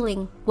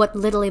 concealing what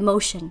little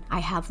emotion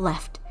I have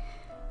left.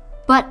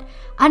 But,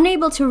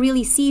 unable to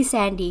really see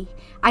Sandy,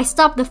 I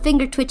stop the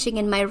finger twitching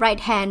in my right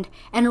hand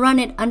and run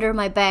it under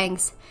my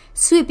bangs,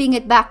 sweeping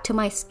it back to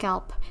my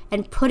scalp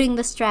and putting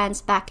the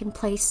strands back in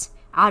place,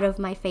 out of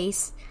my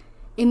face.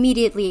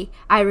 Immediately,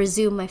 I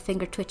resume my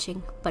finger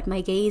twitching, but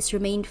my gaze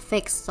remained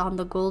fixed on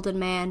the golden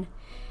man.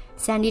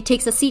 Sandy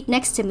takes a seat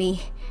next to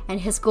me,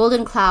 and his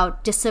golden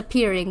cloud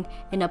disappearing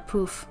in a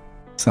poof.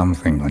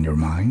 Something on your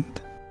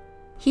mind?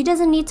 He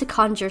doesn't need to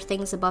conjure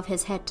things above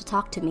his head to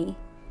talk to me.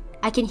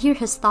 I can hear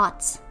his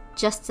thoughts,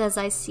 just as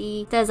I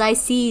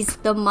seize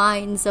the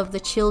minds of the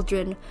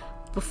children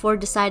before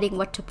deciding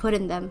what to put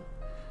in them.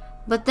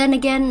 But then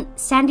again,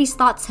 Sandy's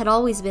thoughts had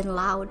always been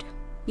loud.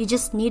 You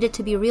just needed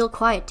to be real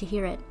quiet to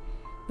hear it,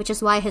 which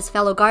is why his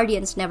fellow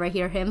guardians never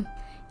hear him,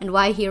 and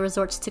why he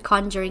resorts to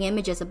conjuring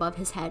images above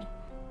his head.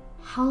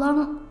 How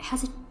long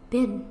has it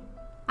been?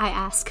 I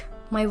ask,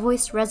 my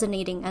voice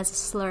resonating as a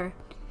slur.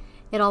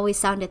 It always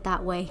sounded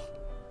that way.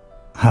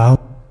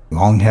 How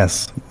long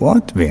has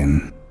what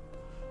been?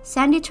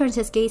 Sandy turns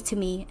his gaze to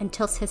me and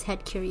tilts his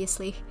head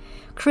curiously,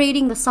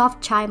 creating the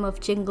soft chime of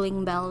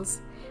jingling bells.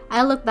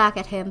 I look back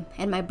at him,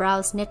 and my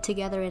brows knit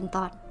together in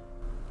thought.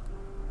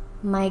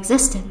 My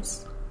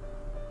existence.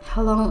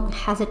 How long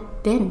has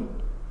it been?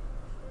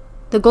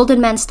 The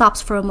golden man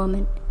stops for a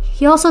moment.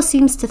 He also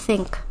seems to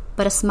think,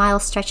 but a smile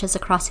stretches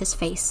across his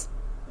face.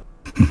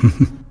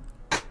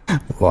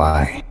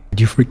 Why?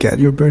 Did you forget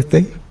your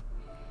birthday?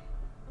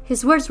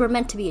 His words were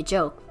meant to be a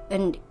joke,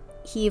 and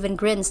he even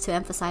grins to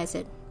emphasize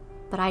it,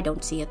 but I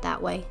don't see it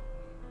that way.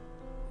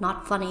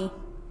 Not funny.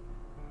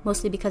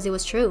 Mostly because it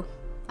was true.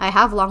 I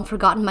have long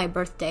forgotten my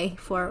birthday,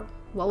 for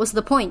what was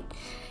the point?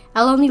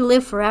 I'll only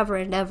live forever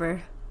and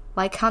ever.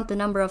 Why count the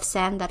number of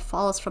sand that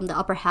falls from the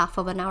upper half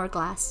of an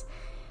hourglass?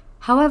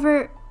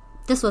 However,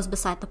 this was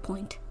beside the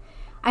point.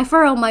 I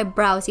furrow my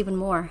brows even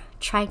more,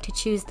 trying to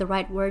choose the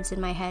right words in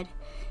my head.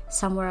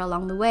 Somewhere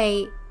along the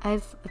way,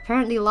 I've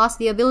apparently lost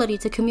the ability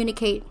to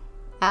communicate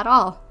at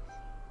all.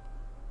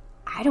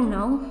 I don't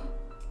know.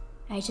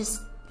 I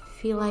just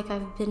feel like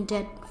I've been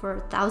dead for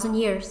 1,000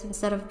 years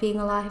instead of being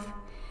alive.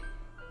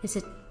 Is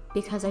it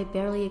because I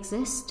barely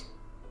exist?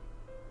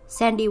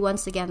 Sandy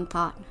once again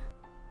thought.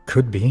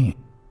 Could be.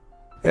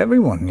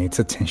 Everyone needs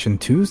attention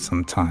too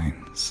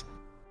sometimes.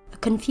 A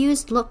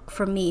confused look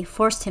from me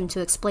forced him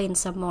to explain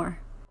some more.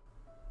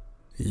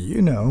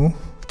 You know,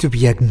 to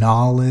be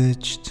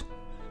acknowledged.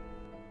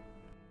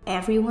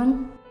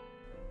 Everyone?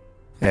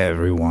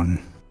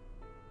 Everyone.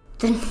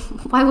 Then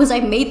why was I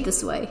made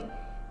this way?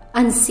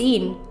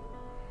 Unseen.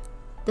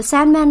 The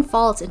Sandman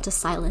falls into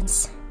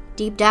silence.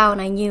 Deep down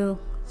I knew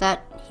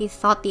that he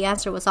thought the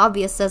answer was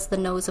obvious as the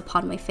nose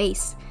upon my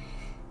face.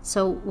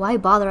 So why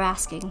bother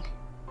asking?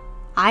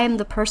 I am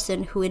the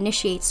person who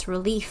initiates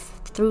relief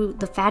through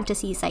the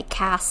fantasies I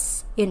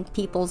cast in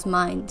people's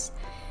minds.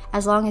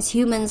 As long as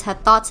humans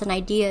had thoughts and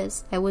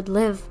ideas, I would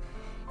live.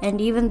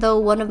 And even though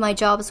one of my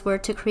jobs were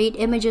to create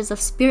images of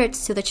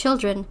spirits to the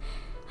children,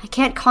 I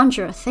can't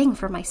conjure a thing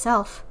for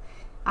myself.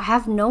 I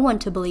have no one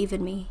to believe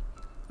in me.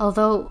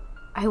 Although,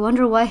 I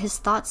wonder why his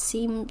thoughts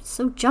seemed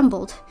so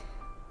jumbled.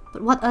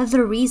 But what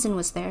other reason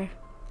was there?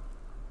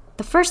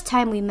 The first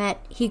time we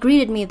met, he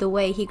greeted me the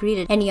way he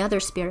greeted any other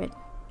spirit,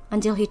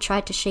 until he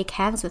tried to shake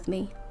hands with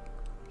me.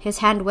 His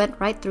hand went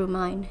right through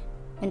mine,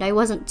 and I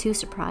wasn't too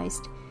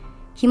surprised.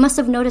 He must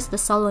have noticed the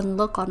sullen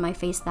look on my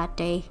face that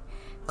day,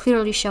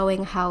 clearly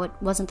showing how it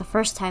wasn't the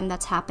first time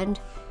that's happened.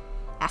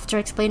 After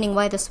explaining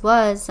why this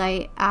was,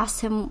 I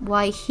asked him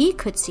why he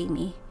could see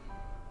me.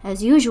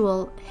 As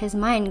usual, his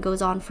mind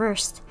goes on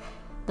first.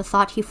 The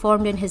thought he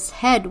formed in his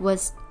head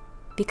was,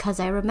 because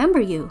I remember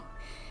you,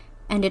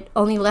 and it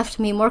only left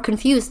me more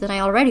confused than I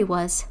already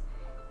was.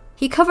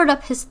 He covered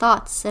up his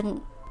thoughts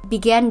and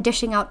began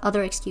dishing out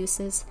other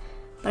excuses,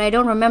 but I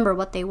don't remember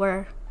what they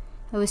were.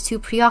 I was too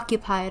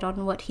preoccupied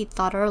on what he'd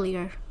thought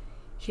earlier.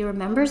 He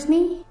remembers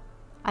me?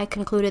 I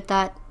concluded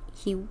that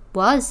he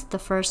was the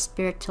first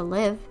spirit to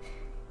live.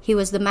 He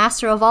was the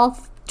master of all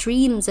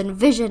dreams and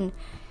vision.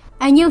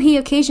 I knew he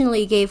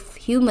occasionally gave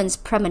humans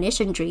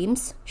premonition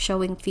dreams,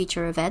 showing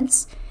future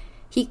events.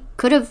 He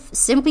could have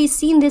simply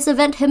seen this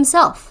event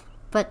himself,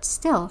 but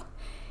still,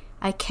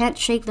 I can't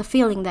shake the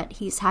feeling that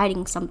he's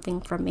hiding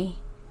something from me.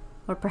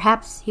 Or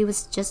perhaps he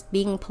was just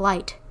being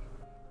polite.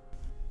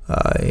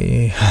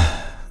 I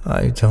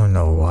don't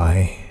know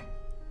why.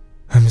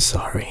 I'm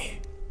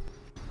sorry.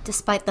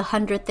 Despite the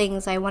 100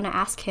 things I want to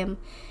ask him,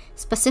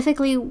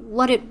 specifically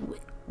what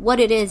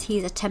it is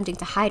he's attempting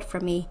to hide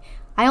from me,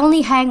 I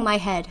only hang my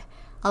head,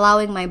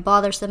 allowing my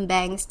bothersome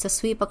bangs to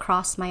sweep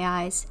across my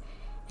eyes.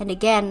 And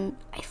again,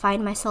 I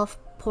find myself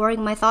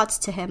pouring my thoughts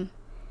to him.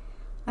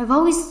 I've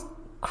always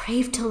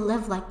craved to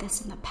live like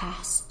this in the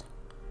past,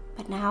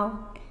 but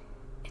now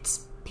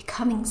it's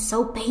becoming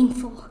so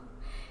painful.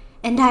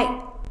 And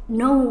I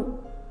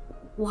know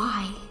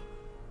why.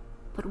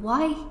 But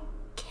why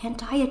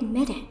can't I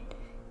admit it?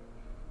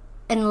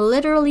 And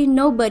literally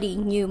nobody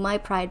knew my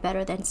pride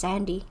better than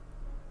Sandy.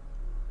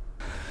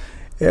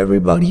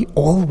 Everybody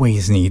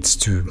always needs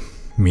to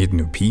meet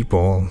new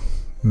people,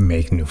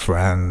 make new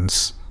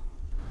friends.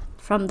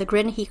 From the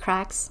grin he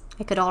cracks,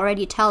 I could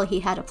already tell he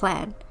had a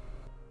plan.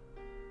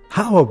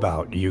 How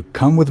about you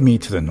come with me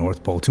to the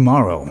North Pole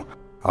tomorrow?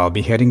 I'll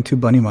be heading to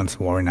Bunnyman's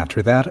Warren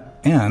after that,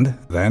 and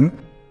then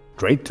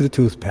straight to the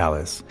Tooth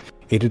Palace.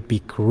 It'd be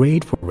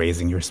great for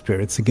raising your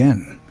spirits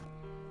again.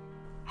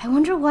 I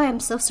wonder why I'm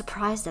so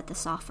surprised at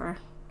this offer.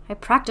 I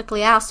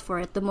practically asked for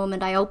it the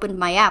moment I opened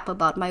my app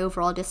about my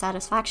overall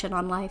dissatisfaction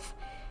on life.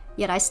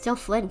 Yet I still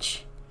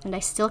flinch, and I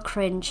still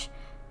cringe.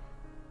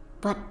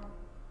 But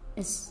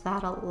is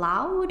that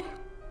allowed?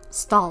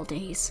 Stall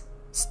days.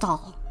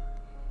 Stall.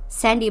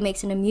 Sandy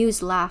makes an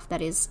amused laugh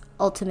that is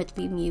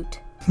ultimately mute.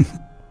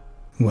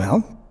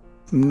 Well,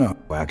 no,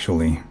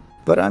 actually.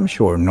 But I'm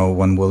sure no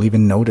one will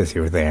even notice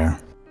you're there.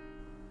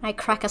 I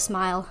crack a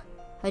smile.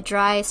 A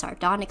dry,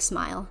 sardonic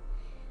smile.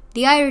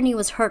 The irony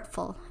was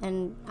hurtful,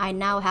 and I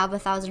now have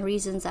 1,000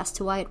 reasons as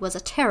to why it was a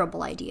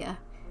terrible idea.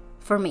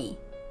 For me.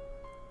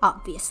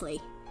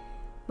 Obviously.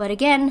 But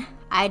again,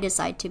 I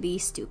decide to be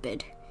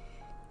stupid.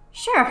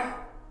 Sure.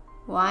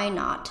 Why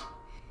not?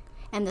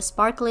 And the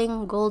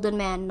sparkling golden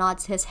man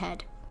nods his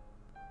head.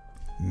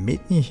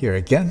 Meet me here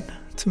again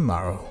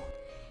tomorrow.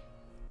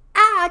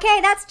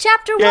 Okay, that's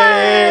chapter 1!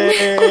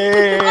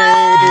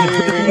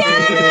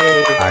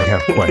 I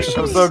have questions.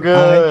 I'm so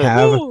good. I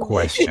have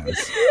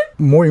questions.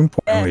 More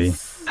importantly,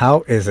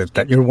 how is it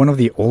that you're one of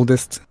the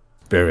oldest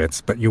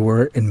spirits, but you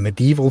were in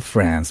medieval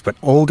France, but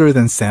older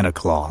than Santa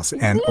Claus,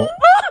 and... I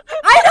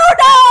don't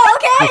know,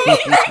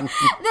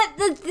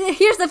 okay?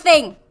 Here's the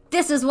thing.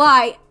 This is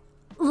why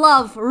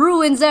love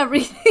ruins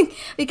everything.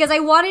 Because I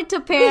wanted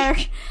to pair,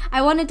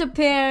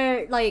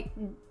 like,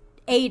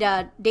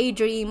 Ada,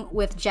 Daydream,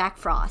 with Jack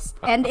Frost.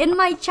 And in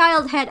my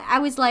child head, I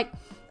was like,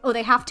 oh,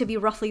 they have to be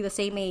roughly the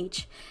same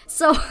age.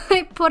 So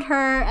I put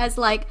her as,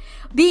 like,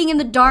 being in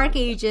the Dark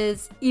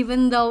Ages,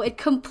 even though it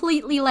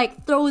completely,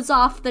 like, throws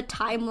off the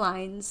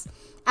timelines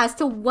as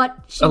to what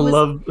she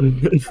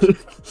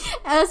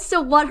as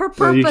to what her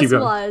purpose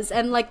was,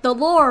 and, like, the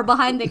lore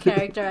behind the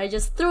character. I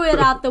just threw it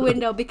out the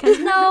window because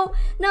no,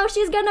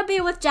 she's gonna be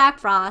with Jack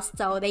Frost,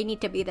 so they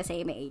need to be the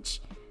same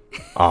age.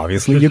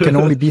 Obviously, you can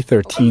only be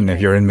 13 if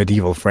you're in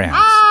medieval France.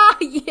 Ah,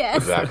 yes.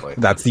 Exactly.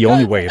 That's the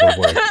only way it'll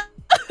work.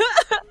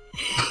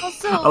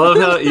 Also, I love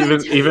how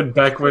even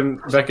back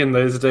in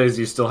those days,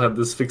 you still had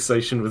this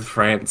fixation with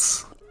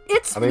France.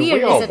 it's I mean, weird,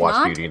 we all is it watch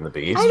not? Beauty and the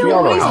Beast. I don't We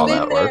all know know. how Been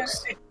that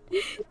works.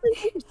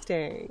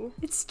 Interesting.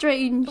 It's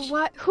strange.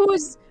 What?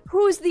 Who's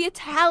the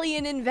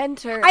Italian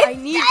inventor? I I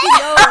need to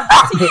know.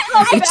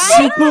 It's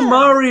Super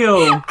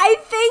Mario. I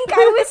think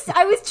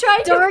I was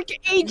trying Dark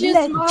Ages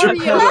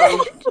Mario.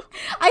 to.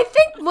 I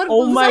think what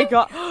Oh was my I,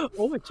 god.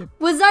 Oh my god.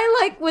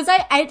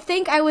 I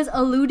think I was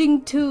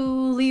alluding to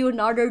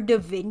Leonardo da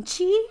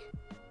Vinci,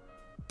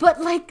 but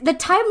like the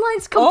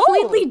timelines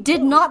completely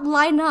did not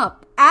line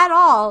up at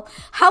all.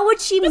 How would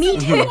she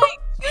meet him?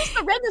 Here's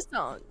the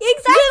Renaissance.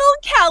 Exactly. Little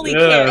Callie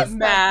Yeah. can't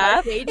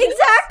math.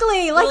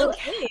 Exactly. Like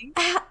Okay.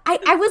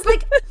 I was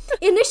like,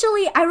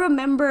 initially I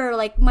remember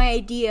like my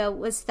idea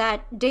was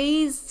that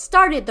Days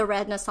started the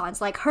Renaissance,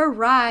 like her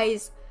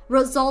rise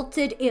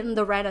resulted in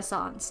the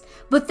Renaissance.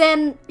 But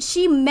then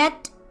she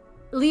met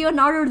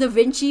Leonardo da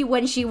Vinci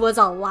when she was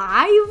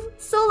alive?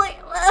 So, like,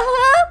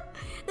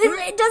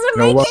 it doesn't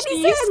make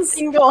any sense.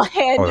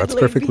 Single-handedly that's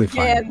perfectly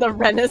began fine. the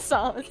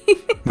Renaissance.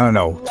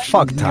 No.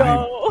 Fuck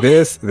time.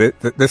 This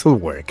will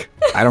work.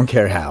 I don't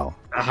care how.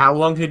 How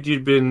long have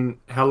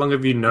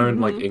you known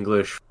like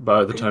English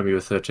by the time you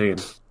were 13?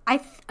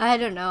 I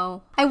don't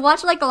know. I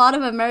watch like a lot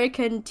of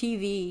American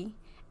TV,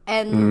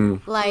 and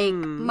like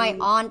my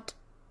aunt,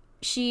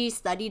 she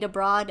studied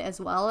abroad as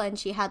well, and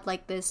she had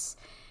like this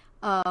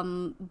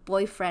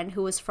boyfriend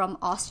who was from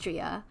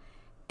Austria,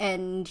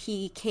 and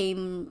he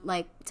came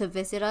like to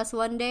visit us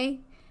one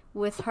day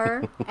with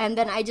her, and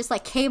then I just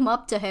like came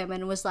up to him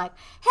and was like,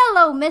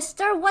 "Hello,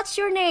 mister, what's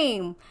your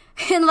name?"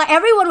 And like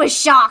everyone was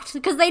shocked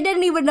because they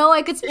didn't even know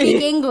I could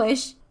speak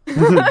English.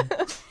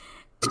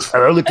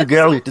 Hello, little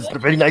girl. It is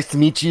very nice to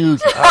meet you.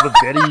 You have a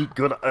very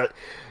good.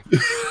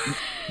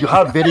 You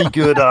have very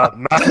good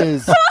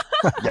manners.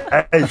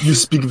 Yes. You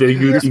speak very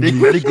good English. You speak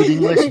very good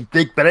English. You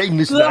speak better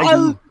English than I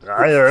do.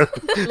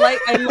 Like,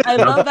 I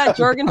love that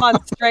Jorgen von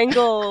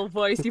Strangle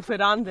voice you put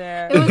on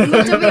there. It was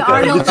meant to be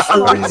Arnold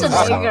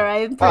Schwarzenegger,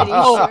 I'm pretty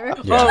sure.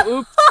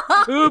 Yeah.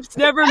 Oops,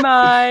 never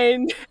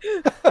mind.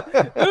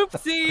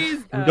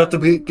 Oopsies. You got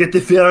to get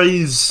the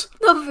fairies.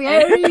 The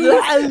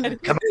fairies.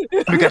 Come on,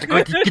 we got to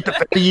go get the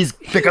fairies.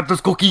 Pick up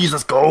those cookies.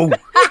 Let's go.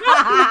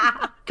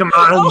 Come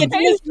on.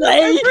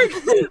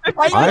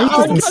 Why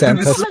doesn't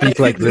Santa speak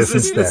like this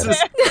instead?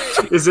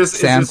 Is this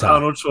Santa.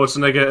 Arnold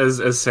Schwarzenegger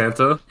as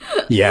Santa?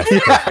 Yes.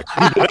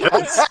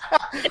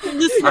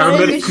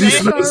 Merry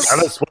Christmas.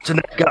 Arnold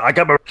Schwarzenegger, I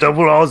got my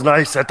overalls and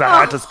I set the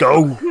hat. Let's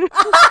go.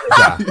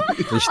 Ja,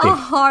 A richtig.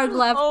 hard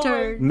left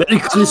turn. Merry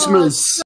Christmas.